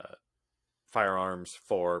firearms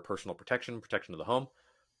for personal protection of the home.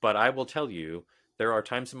 But I will tell you, there are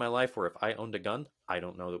times in my life where if I owned a gun, I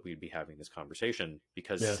don't know that we'd be having this conversation,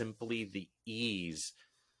 because Yeah. simply the ease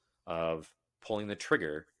of pulling the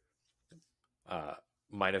trigger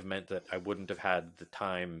might have meant that I wouldn't have had the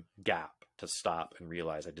time gap to stop and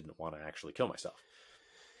realize I didn't want to actually kill myself.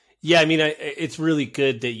 Yeah, I mean, it's really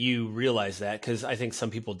good that you realize that, because I think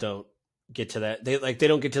some people don't get to that. They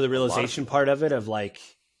don't get to the realization part of it, of like,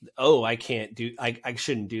 oh, I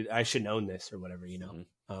shouldn't own this or whatever, you know.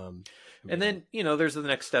 Mm-hmm. And then, there's the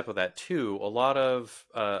next step of that too. A lot of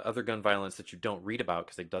other gun violence that you don't read about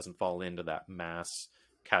because it doesn't fall into that mass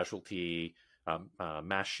casualty,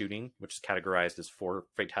 mass shooting, which is categorized as 4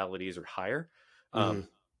 fatalities or higher.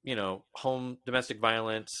 Mm-hmm. Home domestic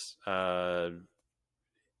violence,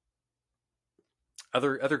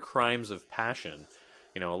 other crimes of passion.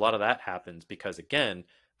 A lot of that happens because, again,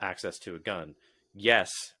 access to a gun.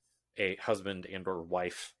 Yes, a husband and or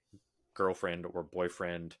wife, girlfriend or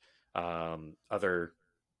boyfriend, other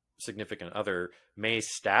significant other may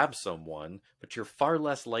stab someone, but you're far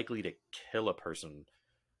less likely to kill a person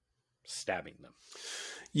stabbing them.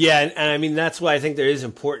 Yeah, and I mean, that's why I think there is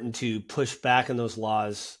important to push back on those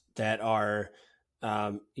laws that are,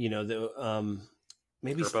 maybe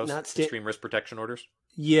Turbos, not extreme risk protection orders.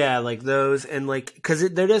 Yeah, like those, and like, because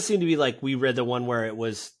there does seem to be, like, we read the one where it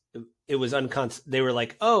was they were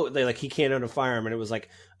like, oh, they like, he can't own a firearm, and it was like,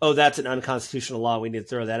 oh, that's an unconstitutional law, we need to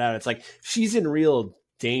throw that out. It's like, she's in real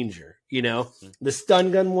danger, Mm-hmm. The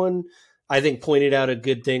stun gun one, I think, pointed out a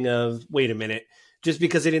good thing of, wait a minute, just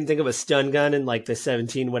because they didn't think of a stun gun in like the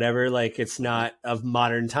 17 whatever, like, it's not of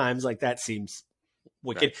modern times, like, that seems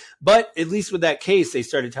wicked. Right. But at least with that case, they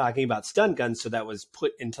started talking about stun guns, so that was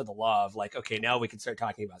put into the law of like, okay, now we can start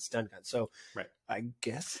talking about stun guns. So right. I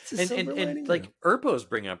guess it's a silver lining. And like, ERPOs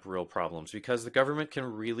bring up real problems because the government can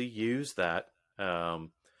really use that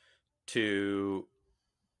to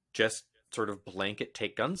just sort of blanket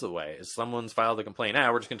take guns away. As someone's filed a complaint,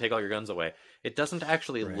 we're just going to take all your guns away. It doesn't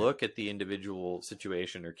actually look at the individual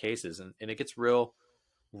situation or cases, and it gets real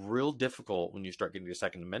difficult when you start getting to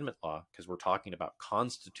Second Amendment law, because we're talking about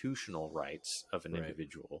constitutional rights of an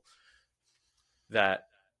individual. That,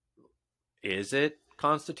 is it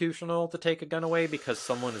constitutional to take a gun away because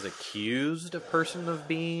someone is accused a person of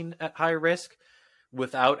being at high risk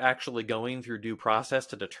without actually going through due process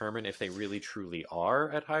to determine if they really truly are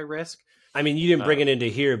at high risk? I mean, you didn't bring it into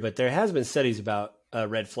here, but there has been studies about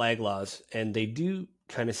red flag laws, and they do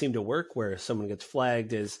kind of seem to work where someone gets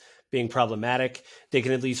flagged as being problematic. They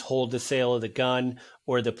can at least hold the sale of the gun,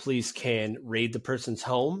 or the police can raid the person's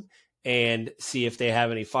home and see if they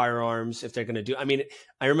have any firearms, if they're going to do. I mean,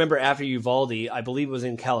 I remember after Uvalde, I believe it was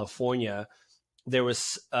in California, there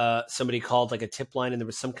was somebody called like a tip line, and there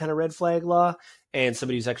was some kind of red flag law, and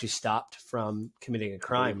somebody was actually stopped from committing a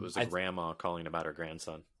crime. It was a grandma calling about her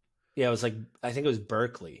grandson. Yeah, it was like, I think it was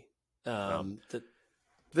Berkeley.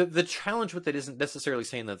 The challenge with it isn't necessarily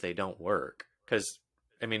saying that they don't work, because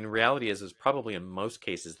I mean, reality is probably in most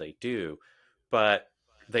cases they do, but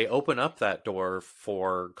they open up that door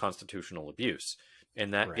for constitutional abuse,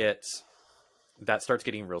 and that starts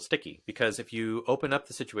getting real sticky, because if you open up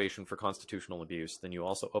the situation for constitutional abuse, then you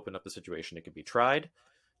also open up the situation it could be tried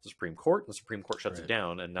the Supreme Court, and the Supreme Court shuts it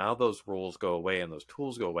down, and now those rules go away and those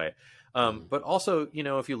tools go away. But also,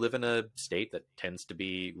 if you live in a state that tends to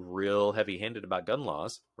be real heavy-handed about gun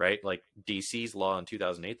laws, right? Like DC's law in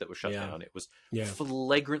 2008 that was shut down, it was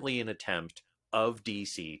flagrantly an attempt of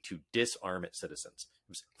DC to disarm its citizens.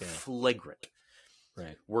 It was flagrant.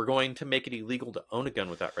 Right. We're going to make it illegal to own a gun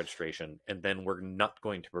without registration, and then we're not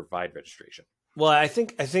going to provide registration. Well, I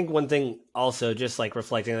think one thing also, just like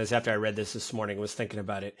reflecting on this after I read this morning, was thinking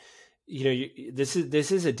about it. This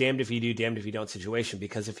is a damned if you do, damned if you don't situation,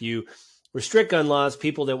 because if you restrict gun laws,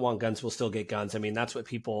 people that want guns will still get guns. I mean, that's what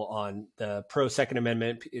people on the pro Second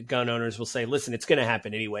Amendment gun owners will say. Listen, it's going to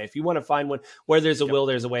happen anyway. If you want to find one, where there's a will,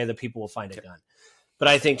 there's a way that people will find a gun. But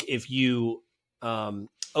I think if you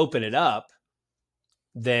open it up,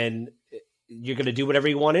 then you're going to do whatever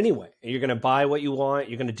you want anyway. You're going to buy what you want.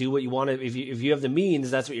 You're going to do what you want. If you have the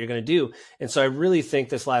means, that's what you're going to do. And so I really think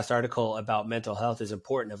this last article about mental health is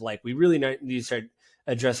important. Of like, we really need to start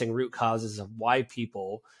addressing root causes of why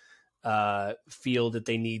people feel that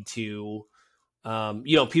they need to,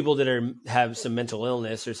 people that have some mental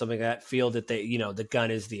illness or something like that feel that they, the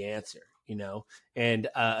gun is the answer. And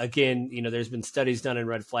again, there's been studies done in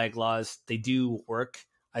red flag laws. They do work.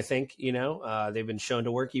 I think, they've been shown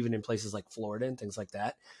to work even in places like Florida and things like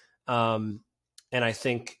that. And I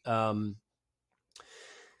think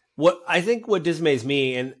what dismays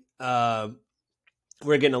me, and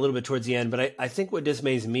we're getting a little bit towards the end, but I think what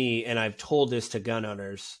dismays me, and I've told this to gun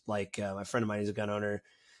owners, like my friend of mine is a gun owner.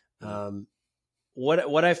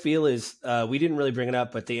 What I feel is we didn't really bring it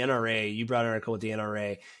up, but the NRA, you brought an article with the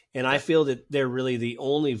NRA, and I feel that they're really the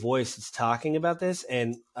only voice that's talking about this.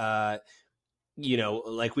 And,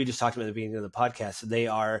 like we just talked about at the beginning of the podcast, they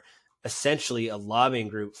are essentially a lobbying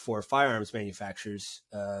group for firearms manufacturers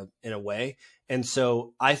in a way. And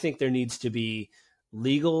so I think there needs to be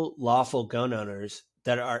legal, lawful gun owners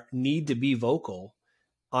that need to be vocal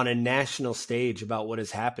on a national stage about what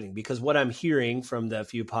is happening. Because what I'm hearing from the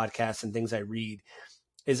few podcasts and things I read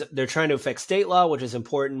is they're trying to affect state law, which is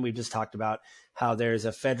important. We've just talked about how there's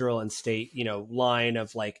a federal and state, line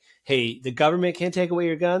of like, hey, the government can't take away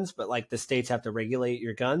your guns, but like the states have to regulate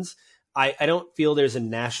your guns. I don't feel there's a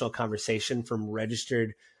national conversation from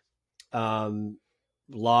registered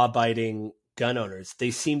law-abiding gun owners.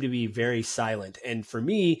 They seem to be very silent. And for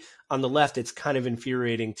me, on the left, it's kind of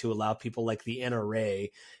infuriating to allow people like the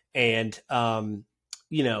NRA and,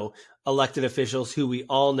 elected officials who we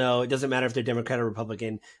all know, it doesn't matter if they're Democrat or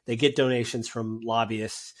Republican, they get donations from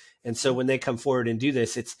lobbyists. And so when they come forward and do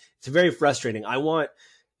this, it's very frustrating. I want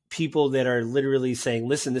people that are literally saying,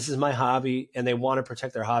 listen, this is my hobby, and they want to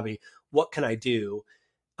protect their hobby. What can I do?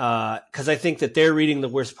 Because I think that they're reading the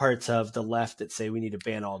worst parts of the left that say we need to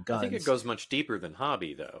ban all guns. I think it goes much deeper than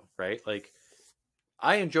hobby, though, right? Like,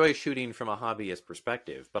 I enjoy shooting from a hobbyist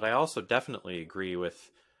perspective, but I also definitely agree with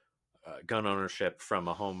gun ownership from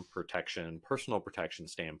a home protection, personal protection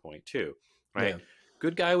standpoint too, right? Yeah.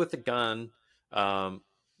 Good guy with a gun.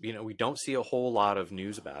 We don't see a whole lot of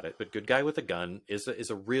news about it, but good guy with a gun is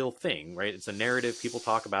a real thing, right? It's a narrative people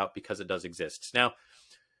talk about because it does exist. Now,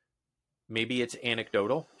 maybe it's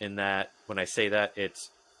anecdotal in that when I say that it's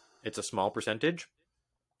a small percentage,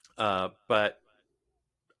 but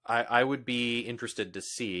I would be interested to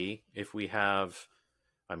see if we have,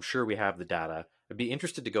 I'm sure we have the data. I'd be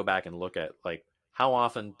interested to go back and look at like how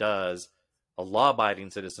often does a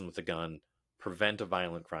law-abiding citizen with a gun prevent a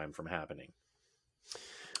violent crime from happening?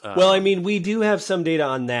 Well, I mean, we do have some data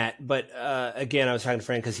on that, but again, I was talking to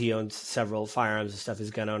Frank because he owns several firearms and stuff. He's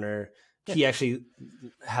a gun owner. Yeah. He actually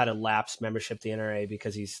had a lapsed membership to the NRA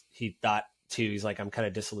because he thought too. He's like, I'm kind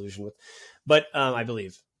of disillusioned with, but I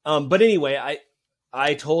believe. But anyway,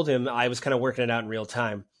 I told him I was kind of working it out in real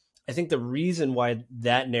time. I think the reason why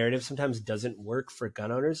that narrative sometimes doesn't work for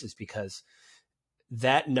gun owners is because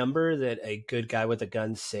that number that a good guy with a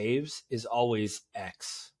gun saves is always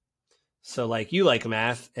X. So like you like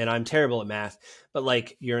math and I'm terrible at math, but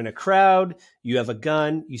like you're in a crowd, you have a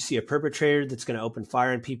gun, you see a perpetrator that's going to open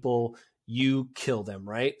fire on people, you kill them,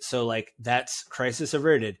 right? So like that's crisis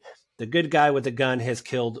averted. The good guy with the gun has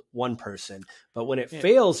killed one person, but when it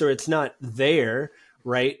fails or it's not there,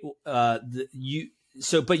 right?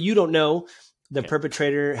 But you don't know the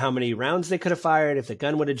perpetrator, how many rounds they could have fired, if the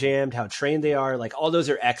gun would have jammed, how trained they are, like all those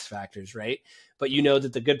are X factors, right? But you know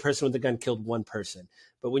that the good person with the gun killed one person.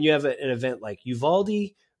 But when you have an event like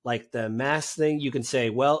Uvalde, like the mass thing, you can say,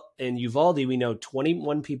 well, in Uvalde, we know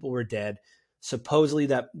 21 people were dead. Supposedly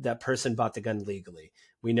that person bought the gun legally.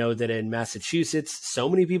 We know that in Massachusetts, so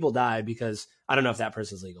many people died because I don't know if that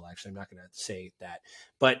person's legal. Actually, I'm not going to say that.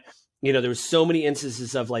 But, there were so many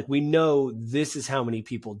instances of like, we know this is how many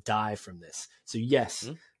people die from this. So yes,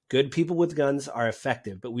 good people with guns are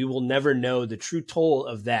effective, but we will never know the true toll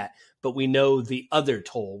of that. But we know the other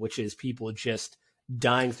toll, which is people just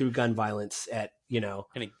dying through gun violence at,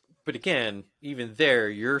 But again, even there,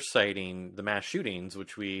 you're citing the mass shootings,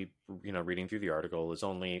 which we, reading through the article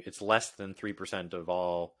it's less than 3% of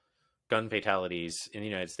all gun fatalities in the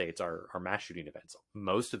United States are mass shooting events.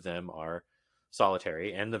 Most of them are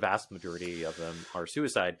solitary, and the vast majority of them are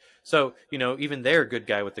suicide. So, even there, good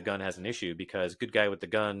guy with the gun has an issue because good guy with the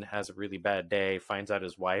gun has a really bad day, finds out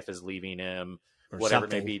his wife is leaving him, or whatever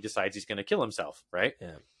it may be, decides he's going to kill himself, right?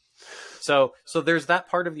 Yeah. So there's that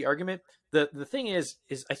part of the argument. The thing is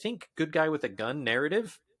I think good guy with a gun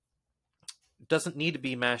narrative doesn't need to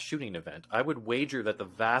be mass shooting event. I would wager that the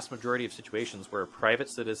vast majority of situations where a private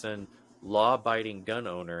citizen, law-abiding gun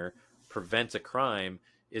owner prevents a crime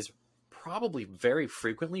is probably very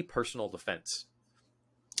frequently personal defense.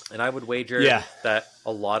 And I would wager that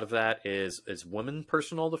a lot of that is women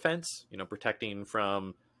personal defense, protecting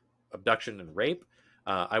from abduction and rape.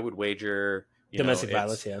 I would wager domestic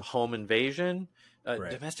violence, home invasion.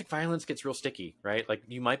 Domestic violence gets real sticky, right? Like,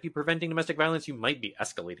 you might be preventing domestic violence, you might be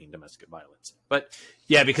escalating domestic violence, but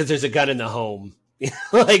because there's a gun in the home,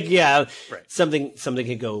 something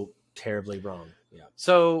can go terribly wrong. Yeah.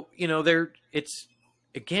 So it's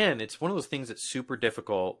one of those things that's super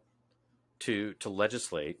difficult to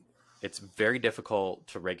legislate. It's very difficult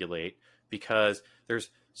to regulate because there's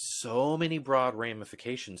so many broad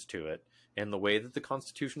ramifications to it, and the way that the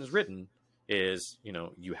Constitution is written is,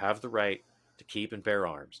 you have the right to keep and bear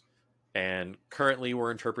arms. And currently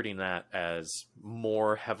we're interpreting that as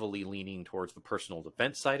more heavily leaning towards the personal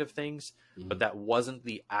defense side of things, but that wasn't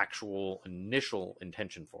the actual initial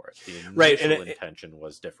intention for it. The initial intention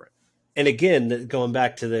was different. And again, going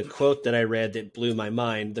back to the quote that I read that blew my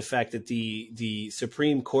mind, the fact that the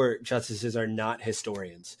Supreme Court justices are not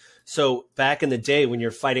historians. So back in the day when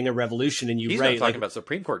you're fighting a revolution and He's not talking about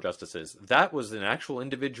Supreme Court justices. That was an actual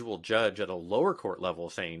individual judge at a lower court level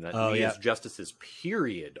saying that we as justices,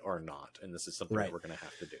 period, are not. And this is something that we're going to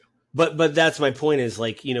have to do. But that's my point is,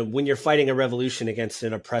 when you're fighting a revolution against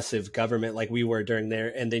an oppressive government like we were during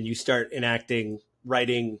there, and then you start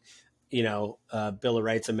writing Bill of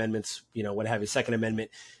Rights amendments, what have you, Second Amendment,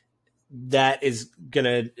 that is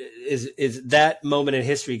that moment in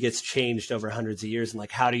history gets changed over hundreds of years.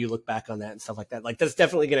 And how do you look back on that and stuff like that? That's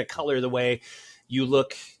definitely going to color the way you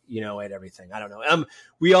look, at everything. I don't know.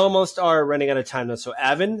 We almost are running out of time though. So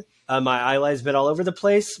Avin, my eyelight's been all over the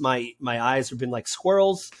place. My eyes have been like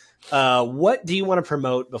squirrels. What do you want to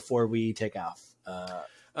promote before we take off?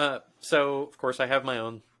 So of course I have my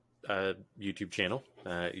own YouTube channel,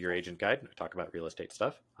 Your Agent Guide. I talk about real estate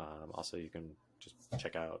stuff. Also, you can just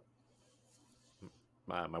check out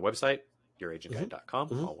my website,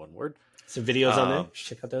 youragentguide.com, all one word. Some videos on there.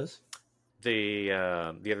 Check out those. The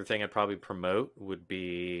other thing I'd probably promote would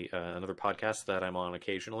be another podcast that I'm on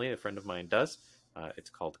occasionally. A friend of mine does. It's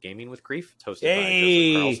called Gaming with Grief. It's hosted by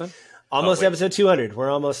Joseph Carlson. Almost episode 200. We're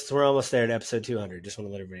almost there to episode 200. Just want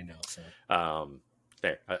to let everybody know. So.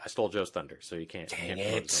 There, I stole Joe's thunder, so you can't promote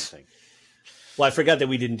anything. Well, I forgot that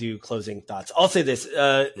we didn't do closing thoughts. I'll say this: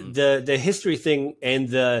 the history thing and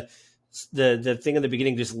the thing in the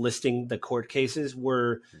beginning, just listing the court cases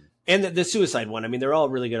were, and the suicide one. I mean, they're all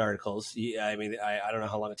really good articles. I mean, I don't know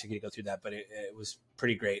how long it took you to go through that, but it was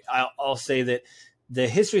pretty great. I'll say that the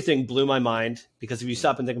history thing blew my mind because if you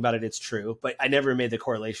stop and think about it, it's true. But I never made the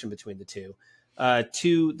correlation between the two.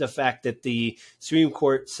 To the fact that the Supreme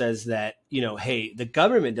Court says that, hey, the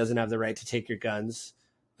government doesn't have the right to take your guns,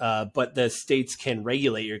 but the states can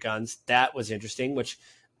regulate your guns. That was interesting, which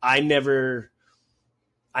I know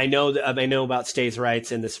about states'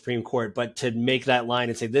 rights in the Supreme Court, but to make that line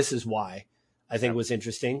and say, this is why, I think was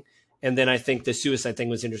interesting. And then I think the suicide thing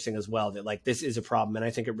was interesting as well, that this is a problem. And I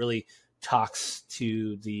think it really talks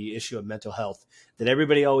to the issue of mental health that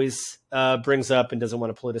everybody always brings up and doesn't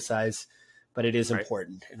want to politicize. But it is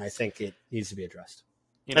important, and I think it needs to be addressed.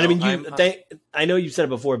 I know you've said it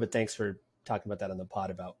before, but thanks for talking about that on the pod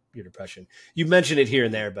about your depression. You mentioned it here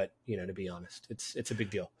and there, but to be honest, it's a big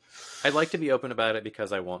deal. I'd like to be open about it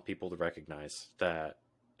because I want people to recognize that,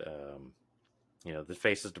 the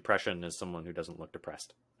face of depression is someone who doesn't look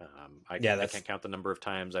depressed. I can't count the number of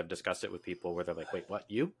times I've discussed it with people where they're like, "Wait, what?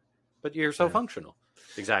 You? But you're so functional."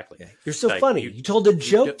 Exactly. Yeah. You're so funny. You told a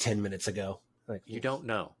joke 10 minutes ago. You don't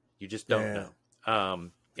know. You just don't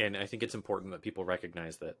know. And I think it's important that people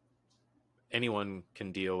recognize that anyone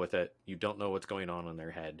can deal with it. You don't know what's going on in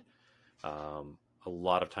their head. A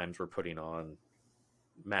lot of times we're putting on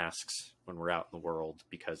masks when we're out in the world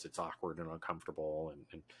because it's awkward and uncomfortable.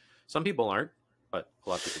 And some people aren't, but a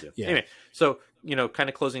lot of people do. Yeah. Anyway, so, kind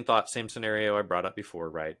of closing thoughts, same scenario I brought up before,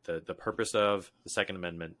 right? The purpose of the Second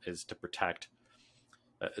Amendment is to protect,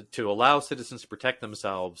 to allow citizens to protect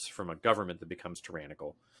themselves from a government that becomes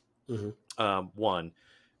tyrannical. One,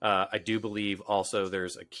 I do believe also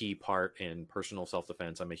there's a key part in personal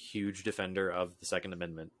self-defense. I'm a huge defender of the Second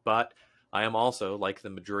Amendment, but I am also, like the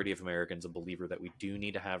majority of Americans, a believer that we do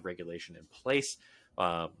need to have regulation in place,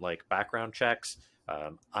 like background checks.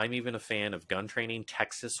 I'm even a fan of gun training.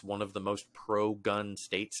 Texas, one of the most pro-gun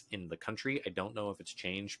states in the country. I don't know if it's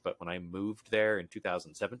changed, but when I moved there in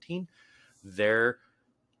 2017, their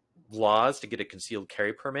laws to get a concealed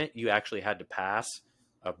carry permit, you actually had to pass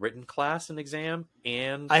a written class and exam,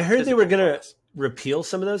 and I heard they were gonna repeal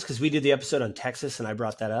some of those? Because we did the episode on Texas and I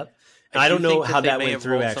brought that up. I don't know how that went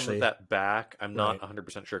through, actually. Some of that back. I'm not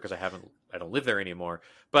 100% sure because I don't live there anymore.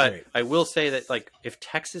 But I will say that, like, if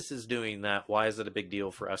Texas is doing that, why is it a big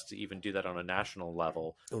deal for us to even do that on a national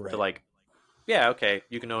level? To, like, yeah, okay,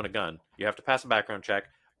 you can own a gun. You have to pass a background check.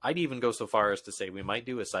 I'd even go so far as to say we might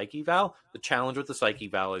do a psych eval. The challenge with the psych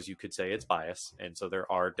eval is you could say it's bias, and so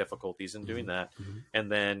there are difficulties in doing that.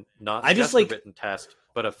 And then not just a written test,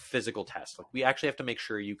 but a physical test. Like, we actually have to make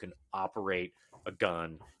sure you can operate a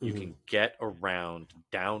gun, you can get around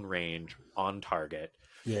downrange on target.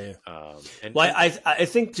 I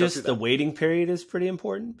think just the waiting period is pretty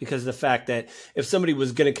important, because the fact that if somebody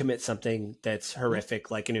was going to commit something that's horrific,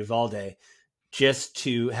 like in Uvalde, just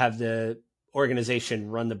to have the organization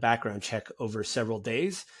run the background check over several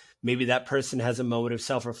days, maybe that person has a moment of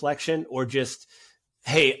self-reflection, or just,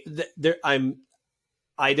 hey,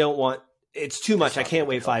 I don't want, it's too much. I can't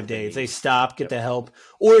wait 5 days. They stop, get the help,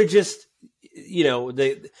 or just, you know,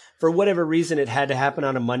 for whatever reason, it had to happen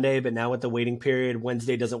on a Monday, but now with the waiting period,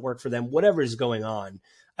 Wednesday doesn't work for them, whatever's going on.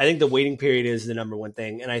 I think the waiting period is the number one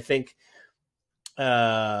thing. And I think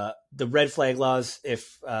the red flag laws,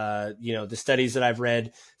 if, you know, the studies that I've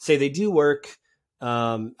read say they do work,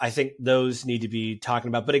 I think those need to be talking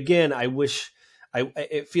about. But again,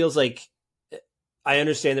 it feels like, I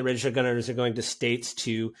understand that registered gun owners are going to states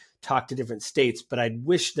to talk to different states, but I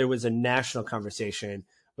wish there was a national conversation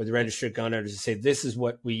with registered gun owners to say, this is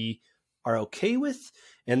what we are okay with,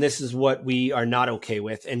 and this is what we are not okay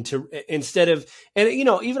with. And to, instead of, and you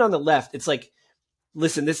know, even on the left, it's like,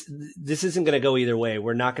 listen, this isn't going to go either way.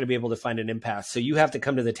 We're not going to be able to find an impasse. So you have to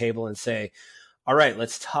come to the table and say, all right,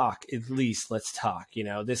 let's talk. At least let's talk. You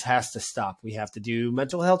know, this has to stop. We have to do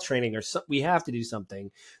mental health training, or we have to do something.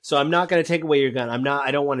 So I'm not going to take away your gun.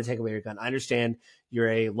 I don't want to take away your gun. I understand you're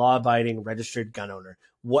a law-abiding registered gun owner.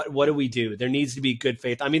 What do we do? There needs to be good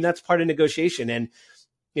faith. I mean, that's part of negotiation. And,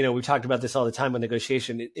 you know, we've talked about this all the time with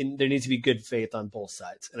negotiation. There needs to be good faith on both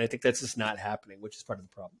sides. And I think that's just not happening, which is part of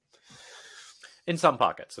the problem. In some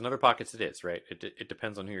pockets. In other pockets, it is, right? It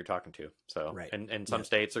depends on who you're talking to. So, and some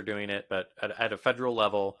states are doing it, but at a federal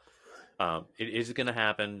level, it is going to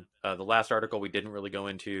happen. The last article we didn't really go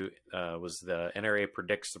into was the NRA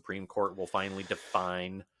predicts Supreme Court will finally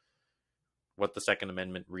define what the Second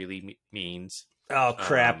Amendment really means. Oh,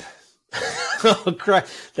 crap. Oh, crap.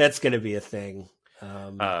 That's going to be a thing.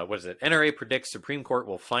 What is it? NRA predicts Supreme Court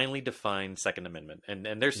will finally define Second Amendment.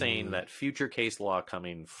 And they're saying that future case law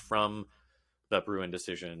coming from the Bruin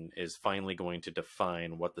decision is finally going to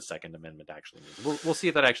define what the Second Amendment actually means. We'll see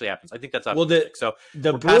if that actually happens. I think that's optimistic. So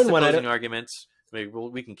the we're Bruin past the one, closing arguments.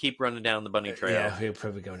 We can keep running down the bunny trail. Yeah, we'll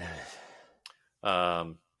probably go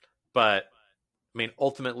down. But I mean,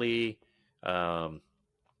 ultimately, you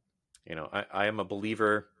know, I am a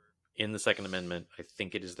believer in the Second Amendment. I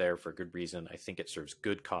think it is there for good reason. I think it serves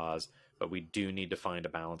good cause, but we do need to find a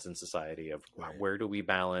balance in society of where do we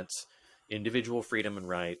balance individual freedom and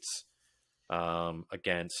rights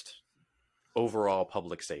against overall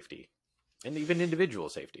public safety and even individual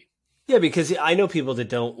safety. Yeah, because I know people that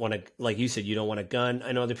don't want to, like you said, you don't want a gun.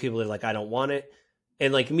 I know other people that are like, I don't want it.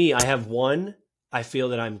 And like me, I have one. I feel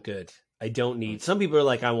that I'm good. I don't need, some people are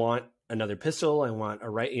like, I want another pistol. I want I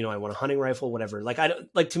want a hunting rifle, whatever. Like, I don't,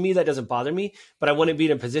 like, to me, that doesn't bother me, but I wouldn't be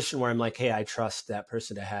in a position where I'm like, hey, I trust that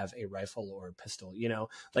person to have a rifle or a pistol, you know,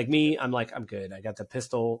 like me, I'm like, I'm good. I got the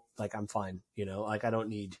pistol. Like, I'm fine. You know, like, I don't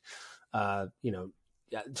need, you know,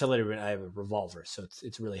 to let everyone, I have a revolver, so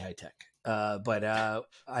it's really high tech. But I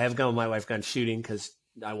have gone with my wife gone shooting because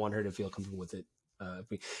I want her to feel comfortable with it.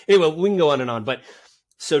 Anyway, we can go on and on. But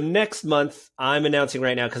so next month, I'm announcing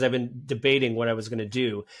right now, because I've been debating what I was going to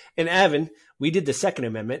do. And Avin, we did the Second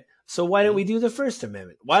Amendment, so why don't we do the First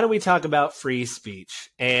Amendment? Why don't we talk about free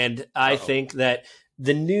speech? And I think that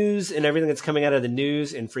the news and everything that's coming out of the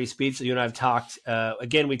news and free speech, so you and I have talked,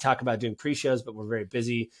 again, we talk about doing pre-shows, but we're very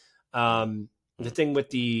busy. The thing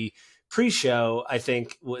with the pre-show, I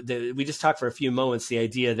think we just talked for a few moments, the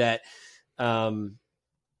idea that,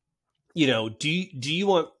 you know, do you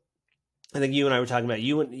want, I think you and I were talking about,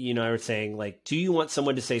 you and I were saying, like, do you want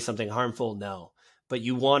someone to say something harmful? No, but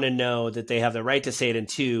you want to know that they have the right to say it. And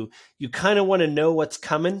two, you kind of want to know what's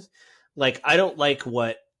coming. Like, I don't like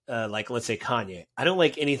what, like, let's say Kanye, I don't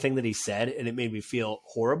like anything that he said, and it made me feel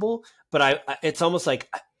horrible, but it's almost like,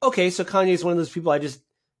 okay, so Kanye is one of those people I just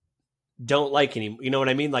don't like anymore. You know what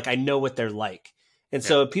I mean? Like, I know what they're like. And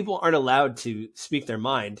so if people aren't allowed to speak their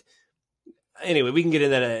mind, anyway, we can get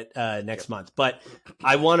into that next month. But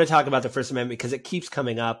I want to talk about the First Amendment because it keeps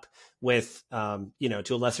coming up with, you know,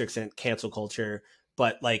 to a lesser extent, cancel culture.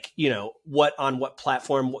 But, like, you know, on what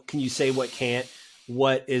platform, what can you say, what can't?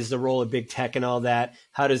 What is the role of big tech and all that?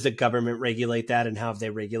 How does the government regulate that, and how have they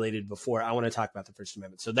regulated before? I want to talk about the First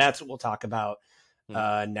Amendment. So that's what we'll talk about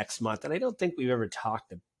next month. And I don't think we've ever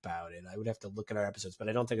talked about it. I would have to look at our episodes, but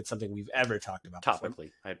I don't think it's something we've ever talked about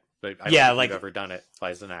topically. I don't think we've ever done it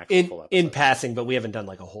as an actual full episode. In passing, but we haven't done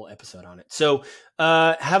like a whole episode on it. So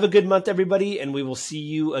have a good month, everybody, and we will see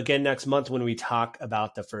you again next month when we talk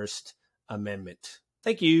about the First Amendment.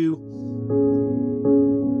 Thank you.